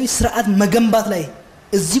ዲሞክራሲያዊ ስርዓት መገንባት ላይ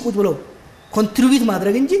እዚህ ቁጭ ብለው ኮንትሪቢዩት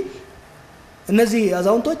ማድረግ እንጂ እነዚህ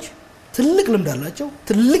አዛውንቶች ትልቅ ልምድ አላቸው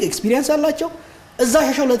ትልቅ ኤክስፒሪየንስ አላቸው እዛ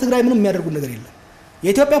ሸሸው ለትግራይ ምንም የሚያደርጉት ነገር የለም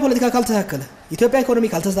የኢትዮጵያ ፖለቲካ ካልተሳከለ ኢትዮጵያ ኢኮኖሚ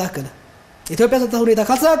ካልተሳከለ ኢትዮጵያ ጸጥታ ሁኔታ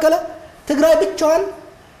ካልተሳከለ ትግራይ ብቻዋን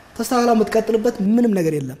ተስተካክላ የምትቀጥልበት ምንም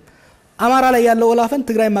ነገር የለም አማራ ላይ ያለው ወላፈን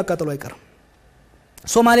ትግራይ ማቃጠሉ አይቀርም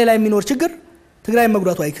ሶማሌ ላይ የሚኖር ችግር ትግራይ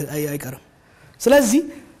መጉዳቱ አይቀርም ስለዚህ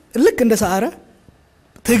ልክ እንደ ሰዓረ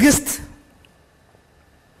ትግስት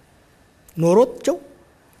ኖሮቸው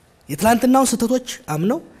የትላንትናው ስህተቶች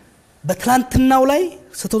አምነው በትላንትናው ላይ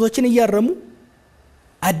ስህተቶችን እያረሙ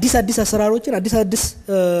አዲስ አሰራሮችን አዲስ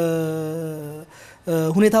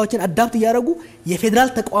ሁኔታዎችን አዳፕት ያደረጉ የፌደራል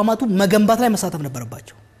ተቋማቱ መገንባት ላይ መሳተፍ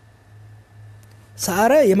ነበርባቸው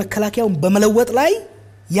ሰዓረ የመከላከያውን በመለወጥ ላይ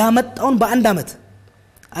ያመጣውን በአንድ አመት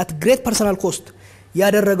at great personal cost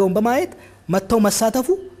ያደረገውን በማየት መተው መሳተፉ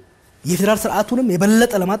የፌደራል ስርዓቱንም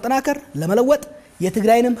የበለጠ ለማጠናከር ለመለወጥ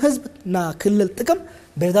የትግራይንም ህዝብና ክልል ጥቅም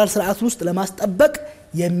በፌደራል ስርዓቱ ውስጥ ለማስጠበቅ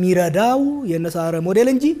የሚረዳው የነሳረ ሞዴል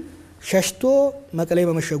እንጂ ሸሽቶ መቀሌ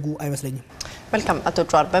በመሸጉ አይመስለኝም መልካም አቶ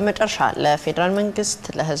ጆዋር በመጨረሻ ለፌደራል መንግስት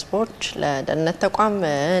ለህዝቦች ለደህንነት ተቋም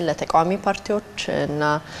ለተቃዋሚ ፓርቲዎች እና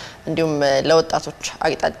እንዲሁም ለወጣቶች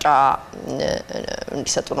አቅጣጫ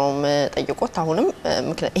እንዲሰጡ ነው ጠይቆት አሁንም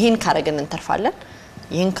ይሄን ካረገን እንተርፋለን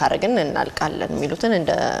ይሄን ካረገን እናልቃለን የሚሉትን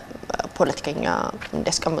እንደ ፖለቲከኛ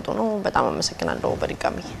እንዲያስቀምጡ ነው በጣም አመሰግናለሁ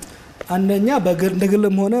በድጋሚ አንደኛ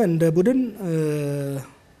በግልም ሆነ እንደ ቡድን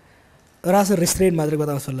ራስን ሪስትሬን ማድረግ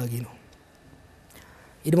በጣም አስፈላጊ ነው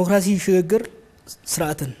የዲሞክራሲ ሽግግር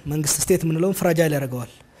ስርዓትን መንግስት ስቴት ምንለው ፍራጃይል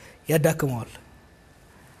ያደርገዋል ያዳክመዋል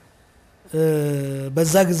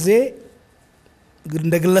በዛ ጊዜ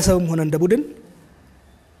እንደ ግለሰብም ሆነ እንደ ቡድን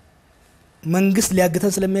መንግስት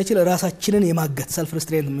ሊያግተን ስለሚያችል ራሳችንን የማገት ሰልፍ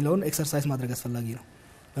ሪስትሬንት የሚለውን ኤክሰርሳይዝ ማድረግ አስፈላጊ ነው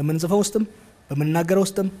በመንጽፈው ውስጥም በመናገረው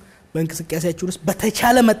ውስጥም በእንቅስቃሴያችን ውስጥ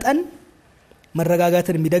በተቻለ መጠን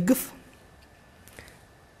መረጋጋትን የሚደግፍ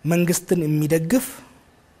መንግስትን የሚደግፍ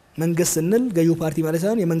መንግስት እንል ገዩ ፓርቲ ማለት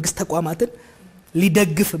ሳይሆን የመንግስት ተቋማትን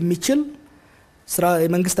ሊደግፍ የሚችል ስራ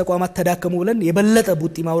የመንግስት ተቋማት ተዳከሙ ብለን የበለጠ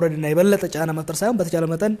ቡጢ ማውረድና የበለጠ ጫና መፍጠር ሳይሆን በተቻለ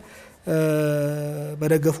መጠን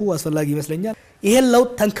በደገፉ አስፈላጊ ይመስለኛል ይሄን ለውጥ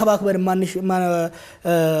ተንከባክበን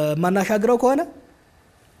ማናሻግረው ከሆነ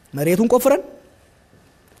መሬቱን ቆፍረን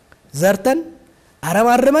ዘርተን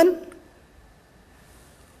አረማርመን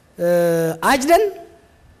አጅደን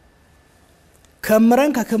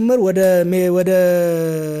ከምረን ከክምር ወደ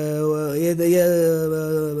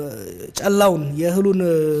ጨላውን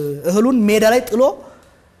እህሉን ሜዳ ላይ ጥሎ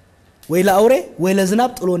ወይ ለአውሬ ወይ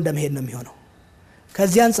ለዝናብ ጥሎ እንደመሄድ ነው የሚሆነው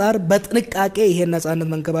ከዚህ አንፃር በጥንቃቄ ይሄን ነፃነት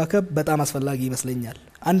መንከባከብ በጣም አስፈላጊ ይመስለኛል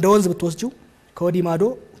አንድ ወንዝ ብትወስጂው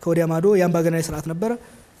ከወዲያ ማዶ የአምባገነናዊ ስርዓት ነበር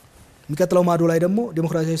የሚቀጥለው ማዶ ላይ ደግሞ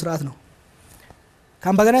ዲሞክራሲያዊ ስርዓት ነው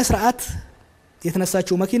ከአምባገነናዊ ስርዓት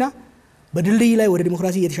የተነሳችው መኪና በድልድይ ላይ ወደ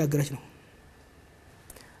ዲሞክራሲ እየተሻገረች ነው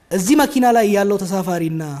እዚህ መኪና ላይ ያለው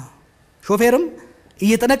ተሳፋሪና ሾፌርም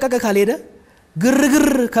እየተነቀቀ ካልሄደ ግርግር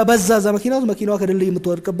ከበዛዛ መኪናው ከድልድይ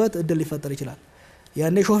የምትወድቅበት እድል ሊፈጠር ይችላል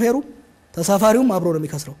ያኔ ሾፌሩም ተሳፋሪውም አብሮ ነው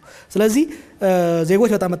የሚከስረው ስለዚህ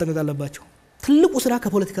ዜጎች በጣም መጠንቀቅ አለባቸው ትልቁ ስራ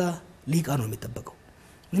ከፖለቲካ ሊቃን ነው የሚጠበቀው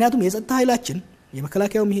ምክንያቱም የጸጥታ ኃይላችን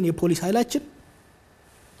የመከላከያው ይሄን የፖሊስ ኃይላችን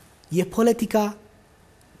የፖለቲካ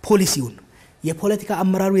ፖሊሲውን የፖለቲካ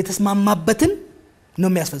አመራሩ የተስማማበትን ነው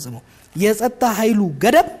የሚያስፈጽመው የጸጥታ ኃይሉ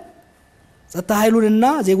ገደብ ጸጥታ ኃይሉንና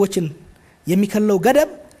ዜጎችን የሚከለው ገደብ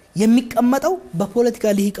የሚቀመጠው በፖለቲካ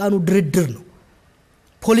ሊቃኑ ድርድር ነው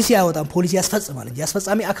ፖሊሲ ያወጣም ፖሊሲ ያስፈጽማል እንጂ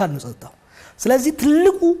ያስፈጻሚ አካል ነው ጸጥታው ስለዚህ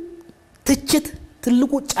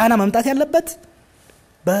ትልቁ ጫና መምጣት ያለበት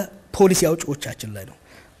በፖሊሲ አውጪዎቻችን ላይ ነው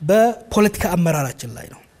በፖለቲካ አመራራችን ላይ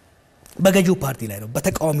ነው በገዢው ፓርቲ ላይ ነው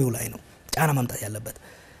በተቃዋሚው ላይ ነው ጫና መምጣት ያለበት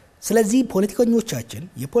ስለዚህ ፖለቲከኞቻችን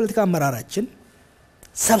የፖለቲካ አመራራችን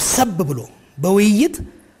ሰብሰብ ብሎ በውይይት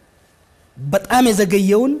በጣም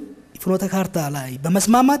የዘገየውን ፍኖተ ካርታ ላይ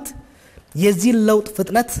በመስማማት የዚህ ለውጥ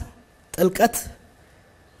ፍጥነት ጥልቀት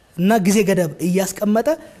እና ጊዜ ገደብ እያስቀመጠ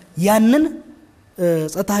ያንን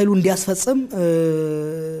ጸጥታ ኃይሉ እንዲያስፈጽም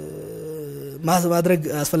ማድረግ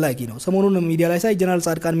አስፈላጊ ነው ሰሞኑን ሚዲያ ላይ ሳይ ጀነራል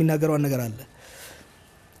ጻድቃን የሚናገረው ነገር አለ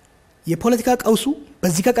የፖለቲካ ቀውሱ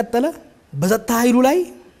በዚህ ከቀጠለ በጸጥታ ኃይሉ ላይ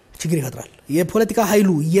ችግር ይፈጥራል የፖለቲካ ኃይሉ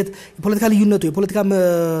የፖለቲካ ልዩነቱ የፖለቲካ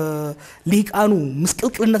ሊቃኑ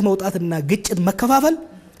ምስቅልቅልነት መውጣትና ግጭት መከፋፈል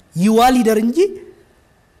ይዋሊደር እንጂ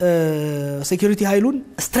ሴኩሪቲ ኃይሉን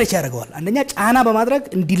ስትሬች ያደርገዋል አንደኛ ጫና በማድረግ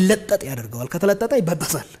እንዲለጠጥ ያደርገዋል ከተለጠጠ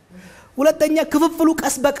ይበጠሳል ሁለተኛ ክፍፍሉ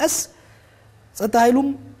ቀስ በቀስ ጸጥታ ኃይሉም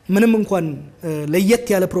ምንም እንኳን ለየት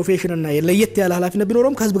ያለ ፕሮፌሽን እና ለየት ያለ ኃላፊነት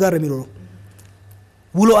ቢኖርም ከህዝብ ጋር ነው የሚኖረው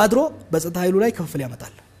ውሎ አድሮ በጸጥታ ኃይሉ ላይ ክፍፍል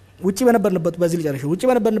ያመጣል ውጪ በነበርንበት በዚህ ልጅ ውጪ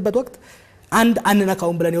በነበርንበት ወቅት አንድ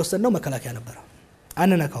አንነካውን ብለን የወሰነው መከላከያ ነበር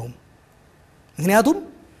አንነካውን ምክንያቱም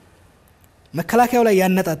መከላከያው ላይ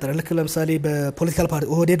ያነጣጠረ ልክ ለምሳሌ በፖለቲካል ፓርቲ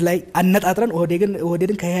ኦህዴድ ላይ አነጣጥረን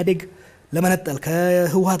ኦህዴድን ከኢህአዴግ ለመነጠል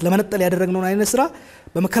ከህወሓት ለመነጠል ያደረግነው አይነት ስራ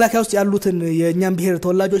በመከላከያ ውስጥ ያሉትን የኛም ብሔር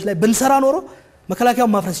ተወላጆች ላይ ብንሰራ ኖሮ መከላከያው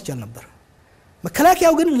ማፍረስ ይቻል ነበር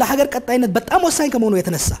መከላከያው ግን ለሀገር ቀጣይነት በጣም ወሳኝ ከመሆኑ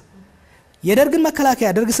የተነሳ የደርግን መከላከያ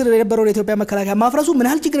ደርግ ስር የነበረው የኢትዮጵያ መከላከያ ማፍረሱ ምን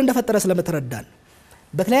ያህል ችግር እንደፈጠረ ስለመተረዳን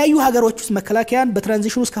በተለያዩ ሀገሮች ውስጥ መከላከያን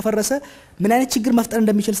በትራንዚሽን ውስጥ ከፈረሰ ምን አይነት ችግር መፍጠር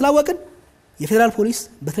እንደሚችል ስላወቅን የፌደራል ፖሊስ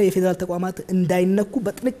በተለይ የፌደራል ተቋማት እንዳይነኩ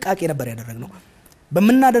በጥንቃቄ ነበር ያደረግነው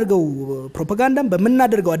በመናደርገው ፕሮፓጋንዳም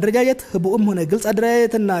በመናደርገው አደረጃጀት ህቡም ሆነ ግልጽ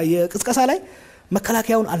አደረጃጀትና የቅስቀሳ ላይ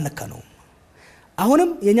መከላከያውን አልነካነው አሁንም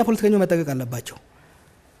የኛ ፖለቲከኞች መጠቀቅ አለባቸው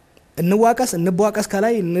እንዋቀስ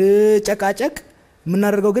ከላይ እንጨቃጨቅ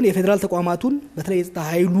ምናደርገው ግን የፌደራል ተቋማቱን በተለይ የጸጥታ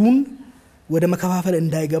ኃይሉን ወደ መከፋፈል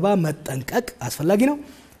እንዳይገባ መጠንቀቅ አስፈላጊ ነው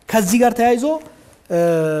ከዚህ ጋር ተያይዞ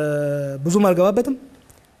ብዙ ማልገባበትም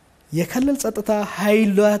የክልል ጸጥታ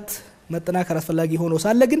ኃይላት መጠናከር አስፈላጊ ሆኖ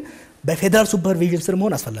ሳለ ግን በፌደራል ሱፐርቪዥን ስር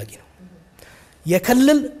መሆን አስፈላጊ ነው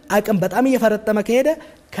የክልል አቅም በጣም እየፈረጠመ ከሄደ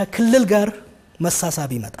ከክልል ጋር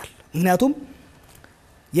መሳሳብ ይመጣል ምክንያቱም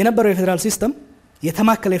የነበረው የፌደራል ሲስተም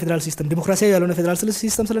የተማከለ የፌደራል ሲስተም ዲሞክራሲያዊ ያልሆነ ፌደራል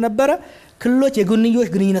ሲስተም ስለነበረ ክልሎች የጎንዮሽ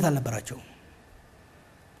ግንኙነት አልነበራቸው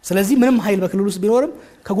ስለዚህ ምንም ኃይል በክልል ውስጥ ቢኖርም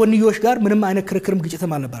ከጎንዮሽ ጋር ምንም አይነት ክርክርም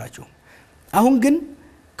ግጭትም አልነበራቸው አሁን ግን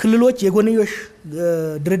ክልሎች የጎንዮሽ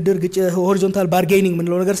ድርድር ግጭት ሆሪዞንታል ባርጌኒንግ ምን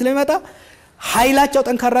ነገር ስለሚመጣ ኃይላቸው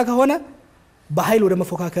ጠንካራ ከሆነ በኃይል ወደ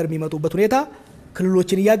መፎካከር የሚመጡበት ሁኔታ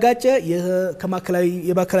ክልሎችን ያጋጨ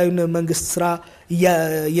የማከላዊ መንግስት ስራ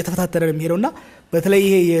እየተፈታተረ ነው የሚሄደውና በተለይ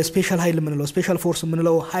ይሄ የስፔሻል ኃይል ምንለው ስፔሻል ፎርስ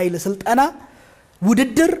ምንለው ኃይል ስልጣና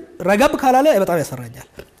ውድድር ረጋብ ካላለ በጣም ያሰራኛል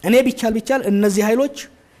እኔ ቢቻል እነዚህ ኃይሎች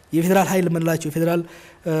የፌደራል ኃይል ምንላቸው የፌደራል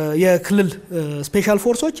የክልል ስፔሻል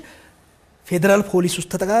ፎርሶች ፌደራል ፖሊስ ውስጥ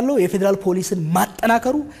ተጠቃለው የፌደራል ፖሊስን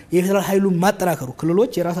ማጠናከሩ የፌደራል ኃይሉን ማጠናከሩ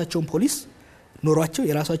ክልሎች የራሳቸውን ፖሊስ ኖሯቸው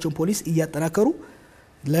የራሳቸውን ፖሊስ እያጠናከሩ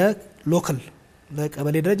ለሎካል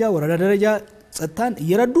ለቀበሌ ደረጃ ወረዳ ደረጃ ጸጥታን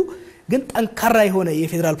እየረዱ ግን ጠንካራ የሆነ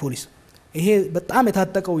የፌደራል ፖሊስ ይሄ በጣም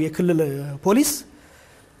የታጠቀው የክልል ፖሊስ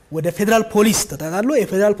ወደ ፌደራል ፖሊስ ተጣጣሎ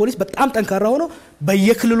የፌደራል ፖሊስ በጣም ጠንካራ ሆኖ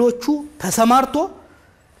በየክልሎቹ ተሰማርቶ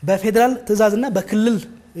በፌደራል ትዕዛዝና በክልል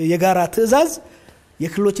የጋራ ትዕዛዝ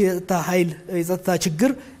የክልሎች የጸጥታ ኃይል የጸጥታ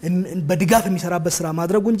ችግር በድጋፍ የሚሰራበት ስራ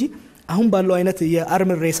ማድረጉ እንጂ አሁን ባለው አይነት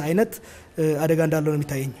የአርም ሬስ አይነት አደጋ እንዳለው ነው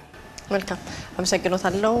የሚታየኝ መልካም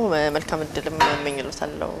አመሰግኖታለሁ መልካም እድልም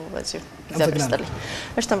እመኝሎታለሁ በዚህ ዘብስተል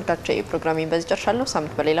እሺ ተመልካቾቼ ፕሮግራሚን በዚህ ጨርሻለሁ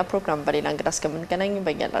ሳምንት በሌላ ፕሮግራም በሌላ እንግዳ እስከምንገናኝ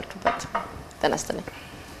በእያላችሁበት ተነስተልኝ